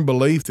a firm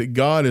belief that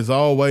God is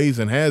always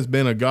and has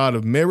been a God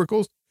of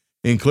miracles,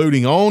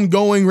 including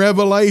ongoing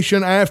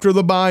revelation after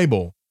the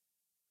Bible.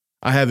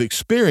 I have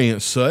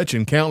experienced such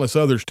and countless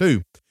others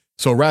too.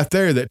 So right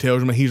there, that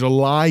tells me he's a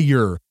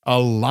liar, a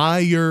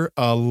liar,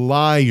 a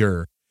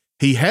liar.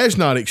 He has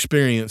not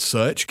experienced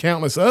such.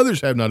 Countless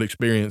others have not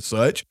experienced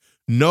such.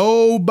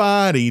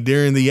 Nobody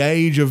during the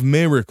age of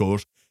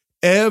miracles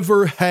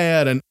ever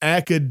had an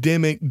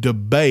academic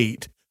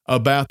debate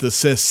about the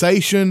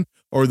cessation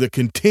or the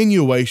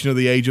continuation of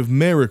the age of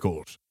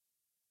miracles.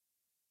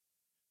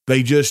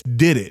 They just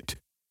did it.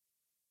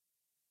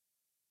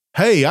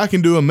 Hey, I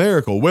can do a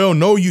miracle. Well,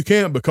 no, you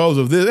can't because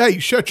of this. Hey,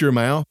 shut your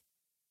mouth.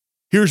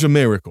 Here's a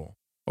miracle.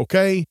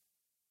 Okay?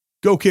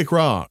 Go kick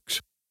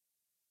rocks.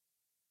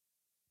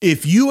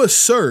 If you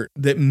assert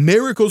that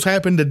miracles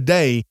happen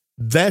today,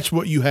 that's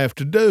what you have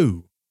to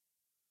do.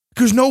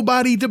 Because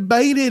nobody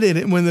debated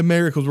it when the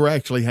miracles were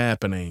actually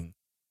happening.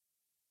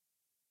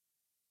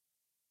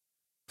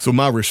 So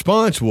my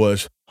response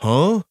was,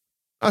 huh?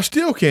 I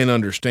still can't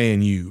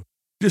understand you.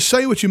 Just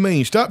say what you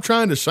mean. Stop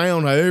trying to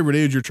sound however it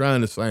is you're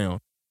trying to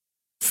sound.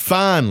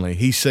 Finally,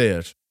 he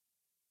says,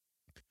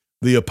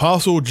 the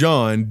Apostle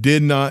John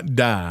did not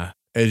die,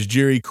 as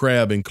Jerry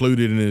Crabb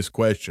included in his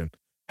question.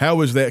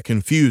 How is that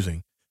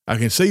confusing? I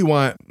can see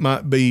why it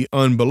might be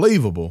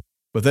unbelievable,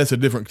 but that's a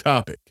different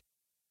topic.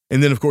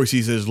 And then, of course,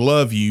 he says,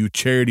 love you,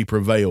 charity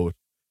prevails.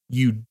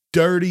 You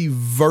dirty,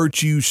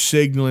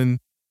 virtue-signaling,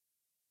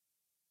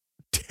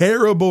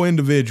 terrible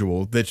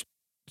individual that's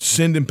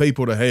sending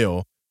people to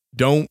hell.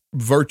 Don't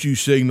virtue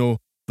signal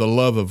the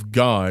love of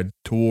God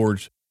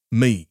towards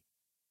me.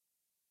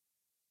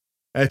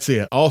 That's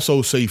it.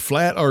 Also, see,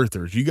 flat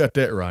earthers. You got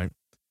that right.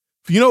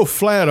 You know,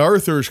 flat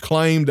earthers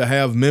claim to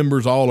have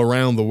members all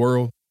around the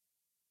world.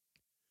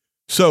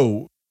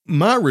 So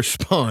my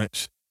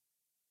response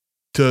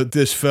to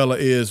this fella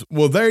is,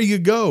 well, there you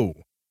go.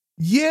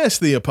 Yes,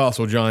 the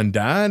Apostle John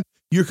died.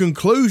 Your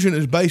conclusion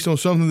is based on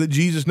something that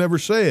Jesus never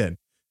said.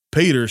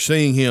 Peter,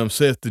 seeing him,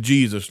 saith to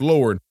Jesus,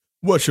 Lord,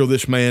 what shall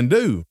this man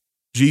do?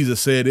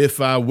 Jesus said, if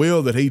I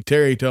will that he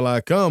tarry till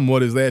I come,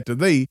 what is that to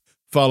thee?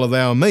 Follow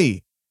thou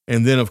me.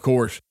 And then, of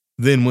course,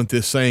 then went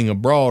this saying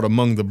abroad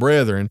among the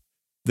brethren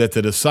that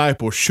the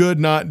disciple should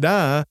not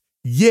die,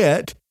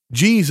 yet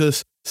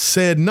Jesus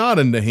said not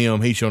unto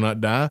him, he shall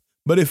not die,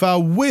 but if I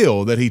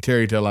will that he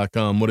tarry till I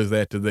come, what is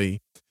that to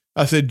thee?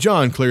 I said,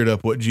 John cleared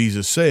up what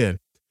Jesus said.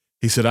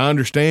 He said, I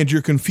understand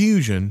your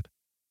confusion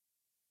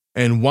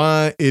and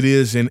why it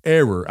is in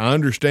error. I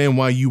understand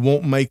why you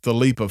won't make the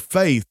leap of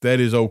faith. That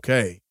is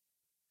okay.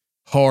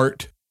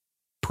 Heart,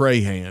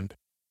 pray hand.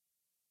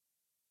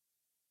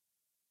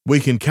 We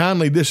can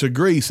kindly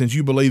disagree since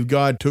you believe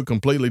God took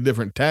completely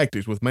different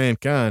tactics with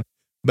mankind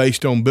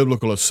based on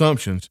biblical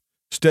assumptions.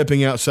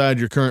 Stepping outside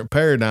your current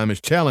paradigm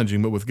is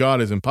challenging, but with God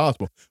is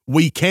impossible.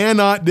 We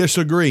cannot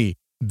disagree.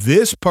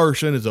 This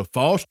person is a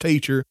false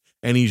teacher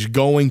and he's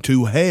going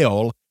to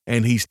hell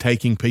and he's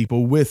taking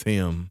people with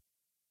him.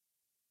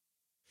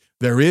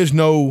 There is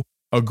no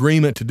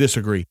agreement to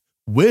disagree.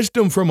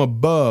 Wisdom from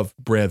above,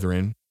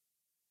 brethren,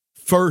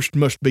 first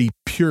must be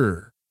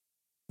pure.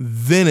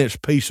 Then it's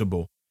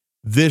peaceable.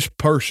 This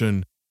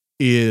person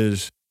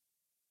is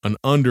an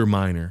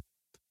underminer,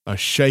 a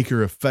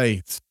shaker of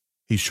faiths.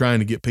 He's trying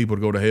to get people to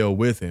go to hell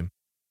with him.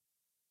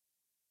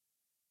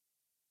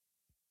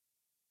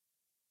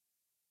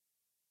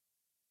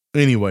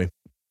 Anyway,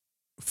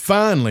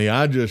 finally,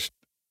 I just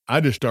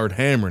started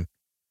hammering,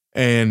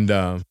 and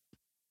then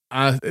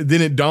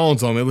it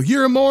dawns on me, like,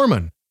 you're a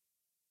Mormon.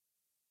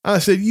 I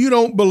said, you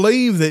don't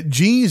believe that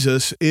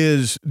Jesus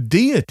is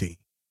deity.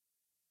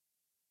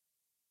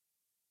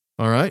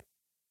 All right.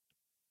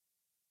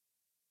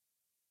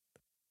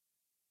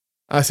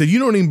 I said, you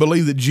don't even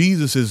believe that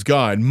Jesus is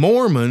God.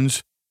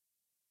 Mormons,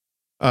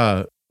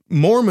 Latter-day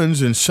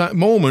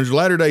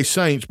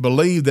Saints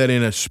believe that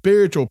in a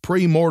spiritual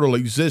premortal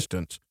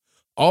existence,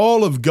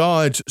 all of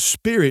God's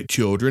spirit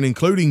children,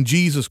 including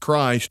Jesus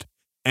Christ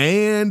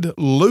and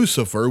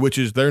Lucifer, which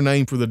is their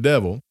name for the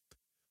devil,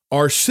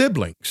 are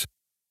siblings.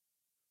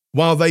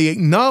 While they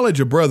acknowledge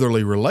a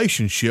brotherly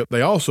relationship,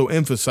 they also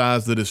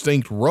emphasize the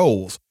distinct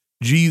roles.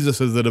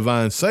 Jesus as the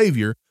divine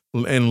savior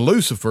and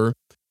Lucifer,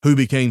 who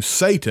became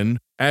Satan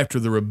after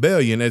the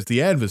rebellion, as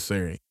the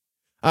adversary.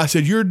 I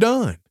said, you're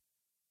done.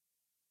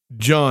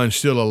 John's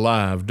still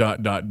alive, ...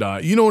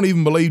 You don't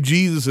even believe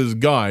Jesus is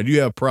God.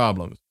 You have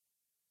problems.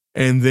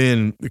 And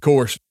then, of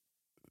course,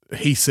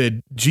 he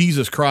said,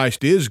 Jesus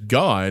Christ is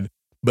God,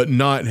 but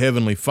not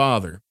Heavenly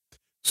Father.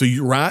 So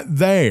you right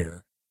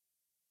there,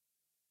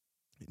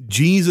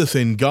 Jesus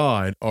and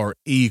God are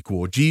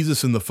equal.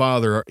 Jesus and the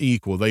Father are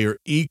equal. They are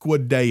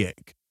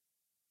equidaic.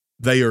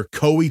 They are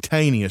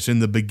coetaneous. In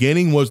the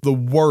beginning was the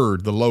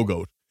Word, the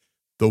Logos.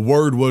 The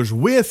Word was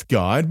with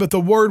God, but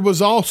the Word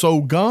was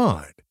also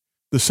God.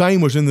 The same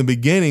was in the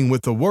beginning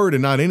with the Word,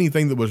 and not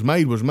anything that was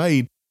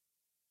made,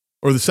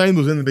 or the same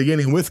was in the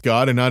beginning with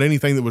God, and not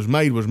anything that was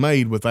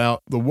made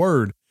without the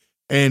Word.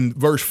 And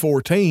verse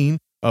 14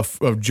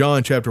 of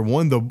John chapter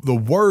 1, the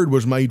Word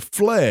was made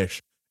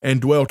flesh and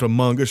dwelt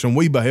among us, and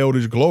we beheld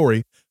his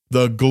glory,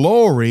 the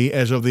glory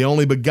as of the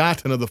only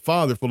begotten of the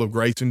Father, full of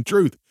grace and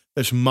truth.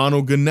 That's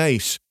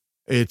monogenes.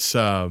 It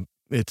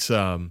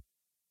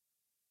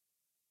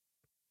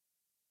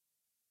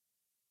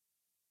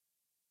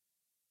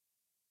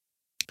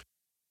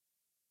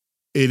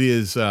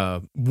is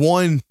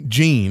one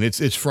gene.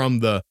 It's from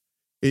the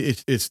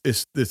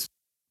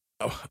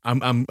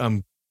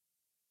I'm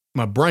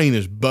my brain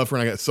is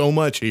buffering. I got so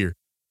much here.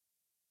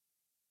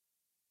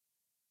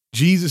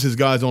 Jesus is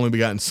God's only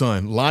begotten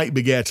Son. Like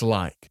begets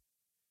like.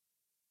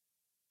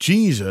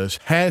 Jesus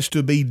has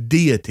to be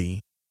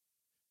deity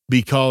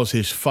because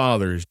his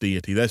Father is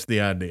deity. That's the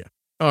idea.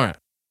 All right.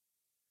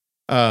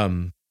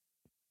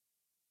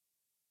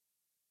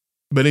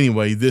 But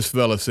anyway, this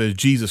fella says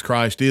Jesus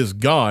Christ is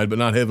God, but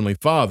not Heavenly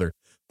Father.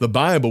 The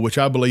Bible, which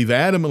I believe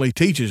adamantly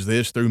teaches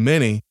this though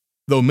many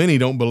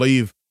don't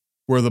believe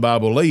where the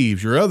Bible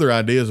leaves. Your other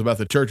ideas about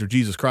the Church of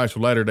Jesus Christ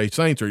of Latter-day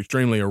Saints are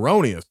extremely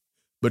erroneous.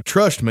 But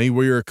trust me,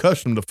 we are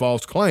accustomed to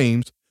false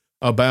claims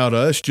about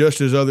us,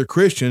 just as other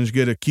Christians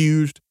get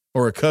accused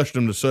or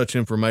accustomed to such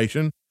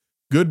information.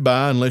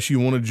 Goodbye, unless you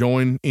want to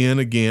join in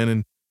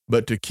again,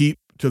 but to keep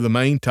to the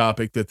main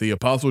topic that the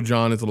Apostle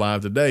John is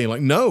alive today.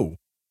 Like, no,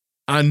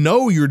 I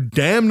know your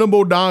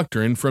damnable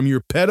doctrine from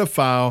your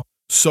pedophile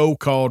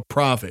so-called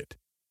prophet.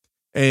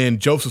 And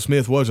Joseph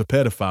Smith was a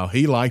pedophile.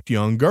 He liked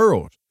young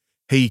girls.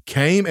 He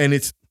came, and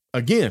it's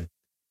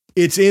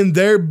in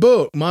their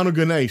book,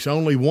 Monogenes,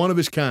 only one of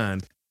his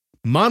kind.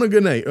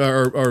 Monogenes,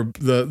 or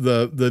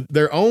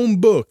their own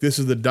book. This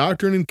is the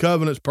Doctrine and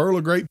Covenants, Pearl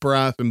of Great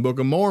Price, and Book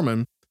of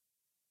Mormon.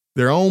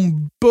 Their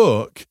own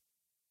book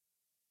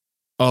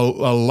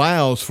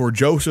allows for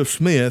Joseph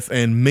Smith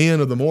and men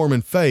of the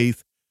Mormon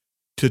faith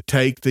to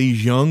take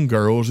these young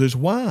girls as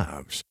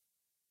wives.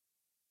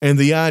 And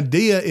the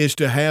idea is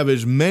to have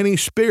as many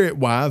spirit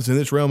wives in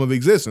this realm of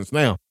existence.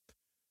 Now,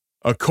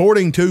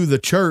 according to the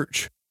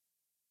church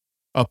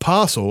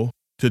apostle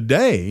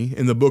today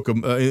in the book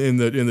of in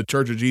the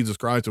Church of Jesus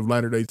Christ of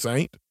Latter-day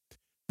Saints,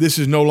 this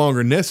is no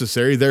longer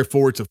necessary.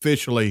 Therefore, it's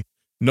officially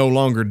no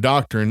longer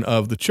doctrine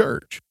of the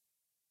church.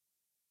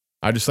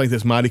 I just think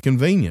that's mighty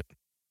convenient.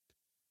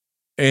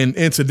 And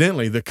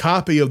incidentally, the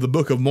copy of the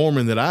Book of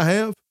Mormon that I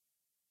have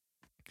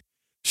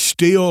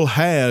still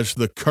has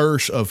the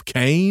curse of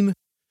Cain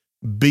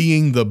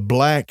being the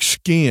black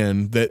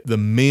skin that the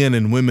men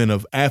and women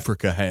of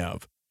Africa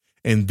have.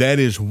 And that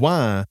is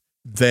why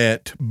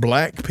that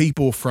black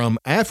people from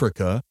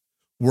Africa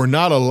were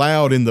not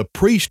allowed in the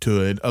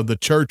priesthood of the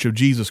Church of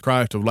Jesus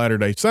Christ of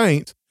Latter-day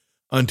Saints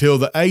until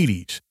the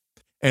 80s.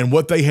 And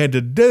what they had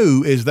to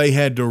do is they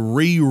had to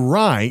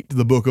rewrite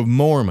the Book of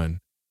Mormon.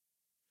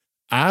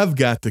 I've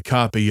got the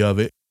copy of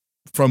it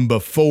from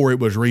before it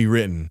was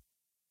rewritten.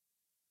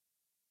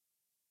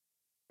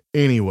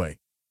 Anyway,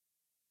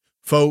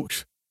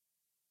 folks,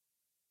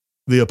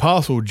 the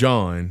Apostle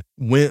John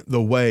went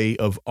the way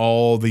of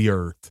all the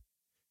earth.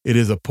 It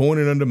is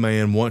appointed unto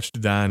man once to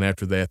die, and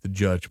after that the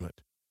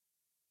judgment.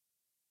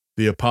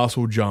 The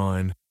Apostle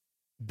John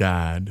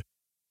died.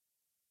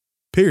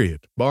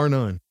 Period. Bar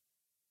none.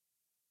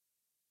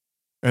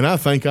 And I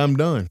think I'm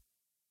done.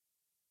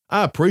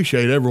 I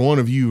appreciate every one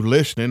of you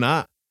listening.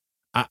 I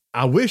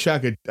wish I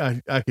could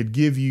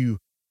give you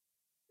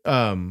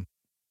the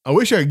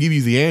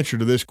answer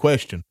to this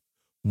question.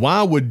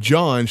 Why would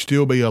John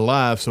still be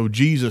alive so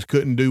Jesus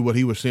couldn't do what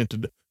he was sent to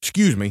do?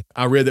 Excuse me,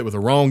 I read that with a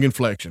wrong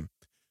inflection.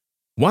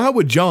 Why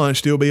would John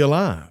still be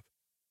alive?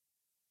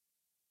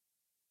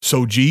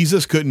 So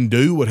Jesus couldn't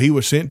do what he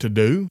was sent to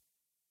do?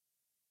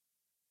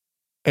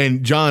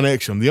 And John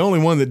Exum, the only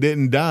one that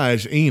didn't die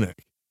is Enoch.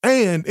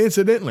 And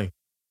incidentally,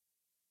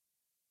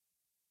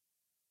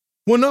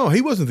 well, no, he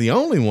wasn't the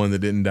only one that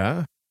didn't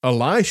die.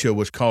 Elisha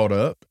was caught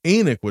up.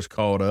 Enoch was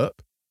caught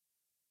up.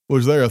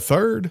 Was there a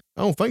third?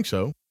 I don't think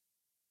so.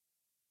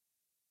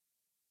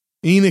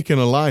 Enoch and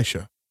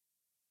Elisha.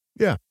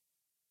 Yeah.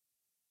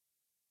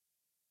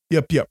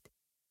 Yep.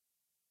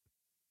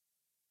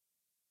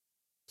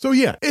 So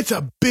yeah, it's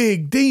a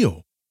big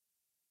deal.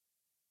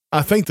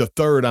 I think the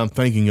third I'm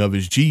thinking of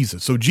is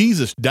Jesus. So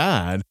Jesus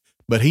died,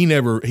 but he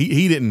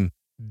didn't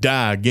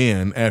die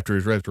again after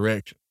his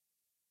resurrection.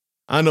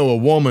 I know a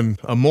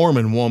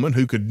Mormon woman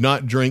who could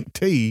not drink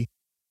tea,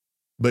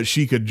 but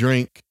she could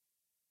drink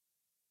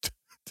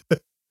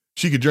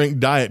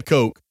Diet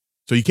Coke.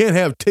 So you can't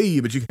have tea,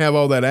 but you can have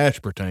all that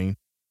aspartame.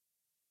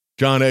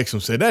 John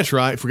Exum said, that's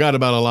right. Forgot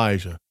about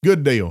Elijah.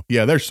 Good deal.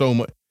 Yeah, there's so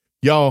much.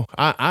 Y'all,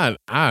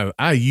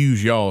 I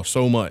use y'all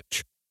so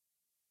much.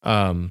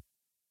 Yeah,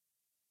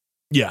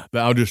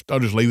 I'll just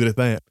leave it at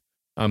that.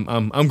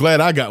 I'm glad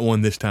I got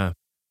one this time.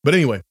 But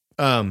anyway,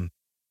 yeah,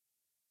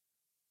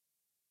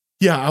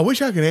 I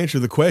wish I could answer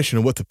the question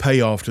of what the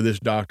payoff to this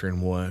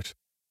doctrine was.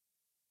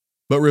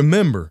 But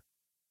remember,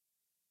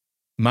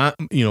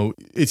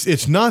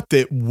 it's not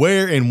that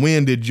where and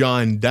when did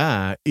John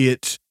die,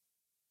 it's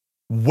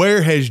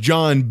where has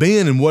John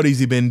been and what has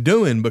he been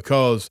doing?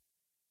 Because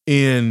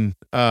in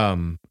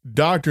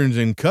Doctrines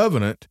and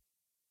Covenant,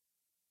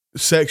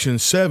 section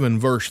 7,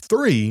 verse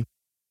 3,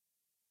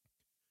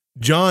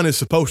 John is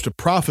supposed to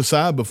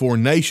prophesy before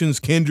nations,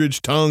 kindreds,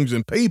 tongues,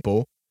 and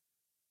people.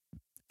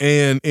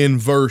 And in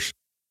verse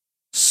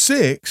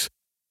 6,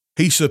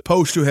 he's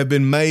supposed to have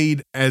been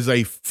made as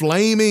a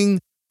flaming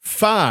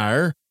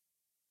fire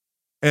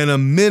and a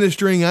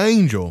ministering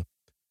angel.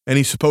 And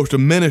he's supposed to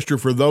minister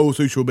for those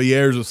who shall be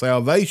heirs of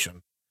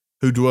salvation,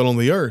 who dwell on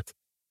the earth.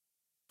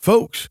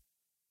 Folks,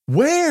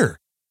 where?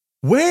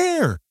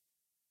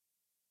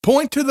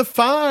 Point to the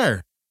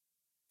fire.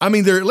 I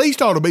mean, there at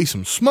least ought to be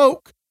some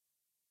smoke.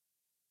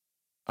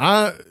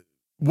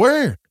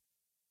 Where?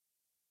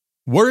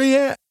 Where he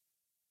at?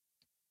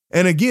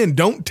 And again,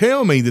 don't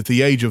tell me that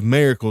the age of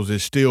miracles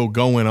is still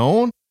going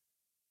on.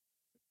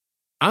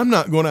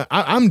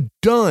 I'm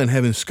done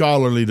having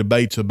scholarly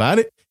debates about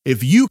it.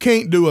 If you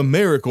can't do a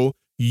miracle,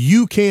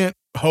 you can't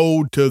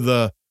hold to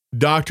the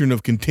doctrine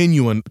of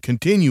continuum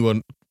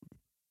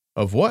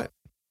of what?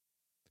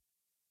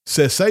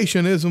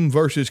 Cessationism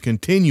versus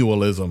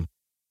continuationism.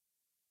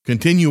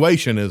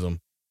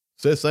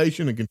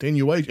 Cessation and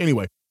continuation.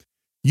 Anyway,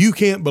 you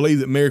can't believe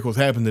that miracles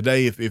happen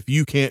today if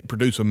you can't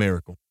produce a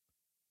miracle.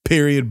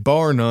 Period,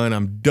 bar none.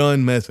 I'm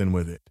done messing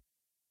with it.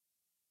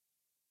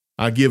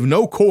 I give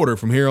no quarter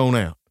from here on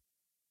out.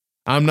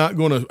 I'm not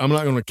going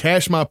to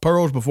cash my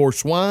pearls before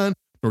swine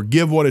or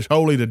give what is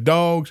holy to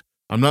dogs.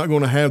 I'm not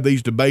going to have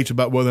these debates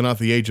about whether or not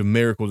the age of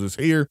miracles is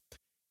here.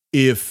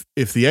 If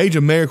the age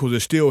of miracles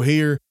is still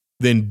here,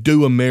 then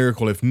do a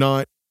miracle. If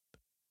not,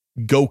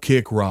 go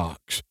kick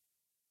rocks.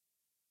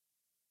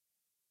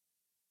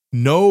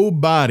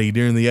 Nobody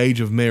during the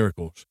age of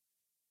miracles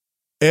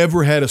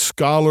ever had a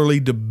scholarly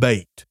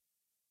debate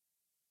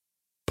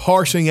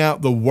parsing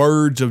out the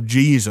words of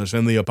Jesus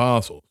and the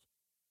apostles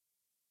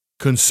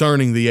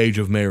concerning the age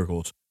of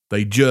miracles.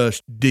 They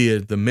just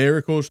did the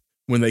miracles.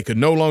 When they could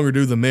no longer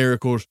do the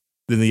miracles,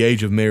 then the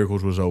age of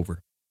miracles was over.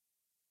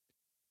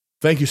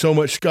 Thank you so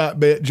much, Scott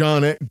Beck,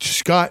 John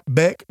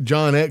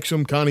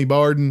Exum, Connie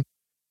Barden,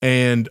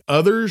 and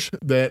others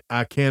that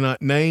I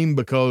cannot name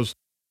because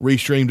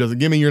Restream doesn't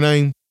give me your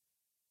name.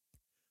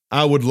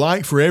 I would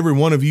like for every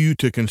one of you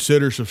to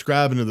consider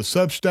subscribing to the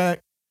Substack.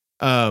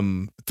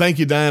 Thank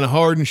you, Diana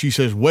Harden. She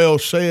says, well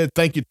said.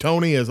 Thank you,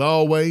 Tony, as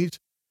always.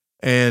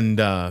 And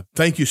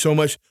thank you so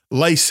much.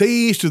 Lay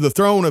siege to the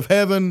throne of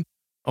heaven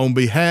on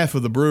behalf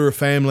of the Brewer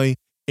family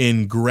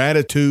in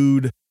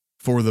gratitude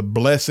for the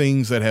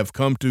blessings that have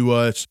come to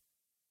us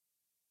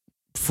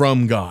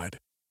from God.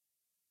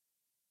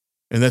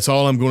 And that's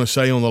all I'm going to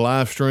say on the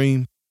live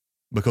stream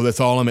because that's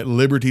all I'm at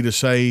liberty to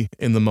say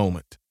in the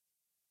moment.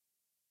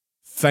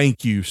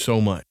 Thank you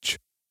so much.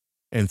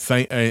 And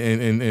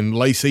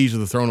lay siege to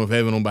the throne of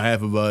heaven on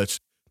behalf of us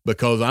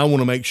because I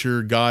want to make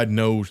sure God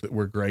knows that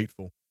we're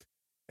grateful.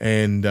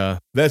 And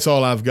that's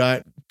all I've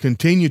got.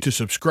 Continue to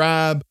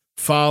subscribe,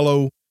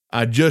 follow.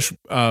 I just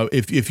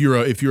if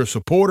you're a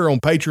supporter on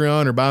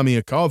Patreon or Buy Me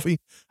a Coffee,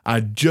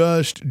 I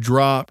just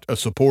dropped a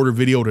supporter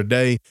video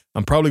today.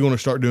 I'm probably going to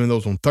start doing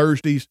those on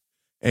Thursdays.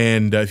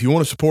 And if you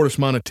want to support us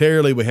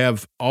monetarily, we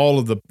have all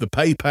of the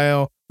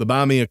PayPal, the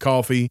Buy Me a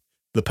Coffee,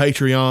 the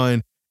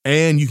Patreon,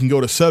 and you can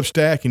go to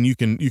Substack and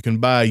you can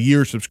buy a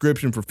year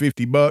subscription for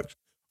 $50,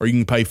 or you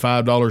can pay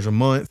 $5 a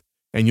month,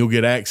 and you'll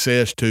get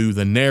access to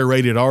the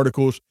narrated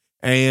articles.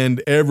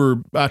 And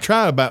I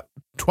try about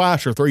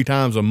twice or three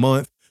times a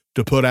month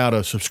to put out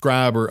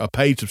a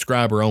paid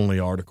subscriber only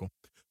article.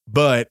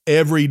 But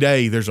every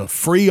day there's a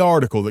free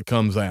article that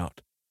comes out,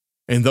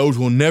 and those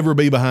will never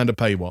be behind a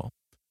paywall.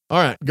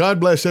 All right. God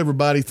bless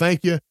everybody.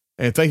 Thank you.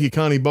 And thank you,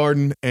 Connie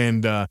Barden.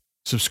 And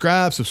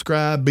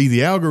subscribe, be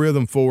the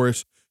algorithm for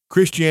us.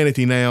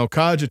 Christianity Now,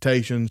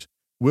 Cogitations.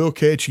 We'll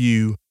catch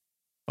you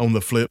on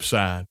the flip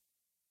side.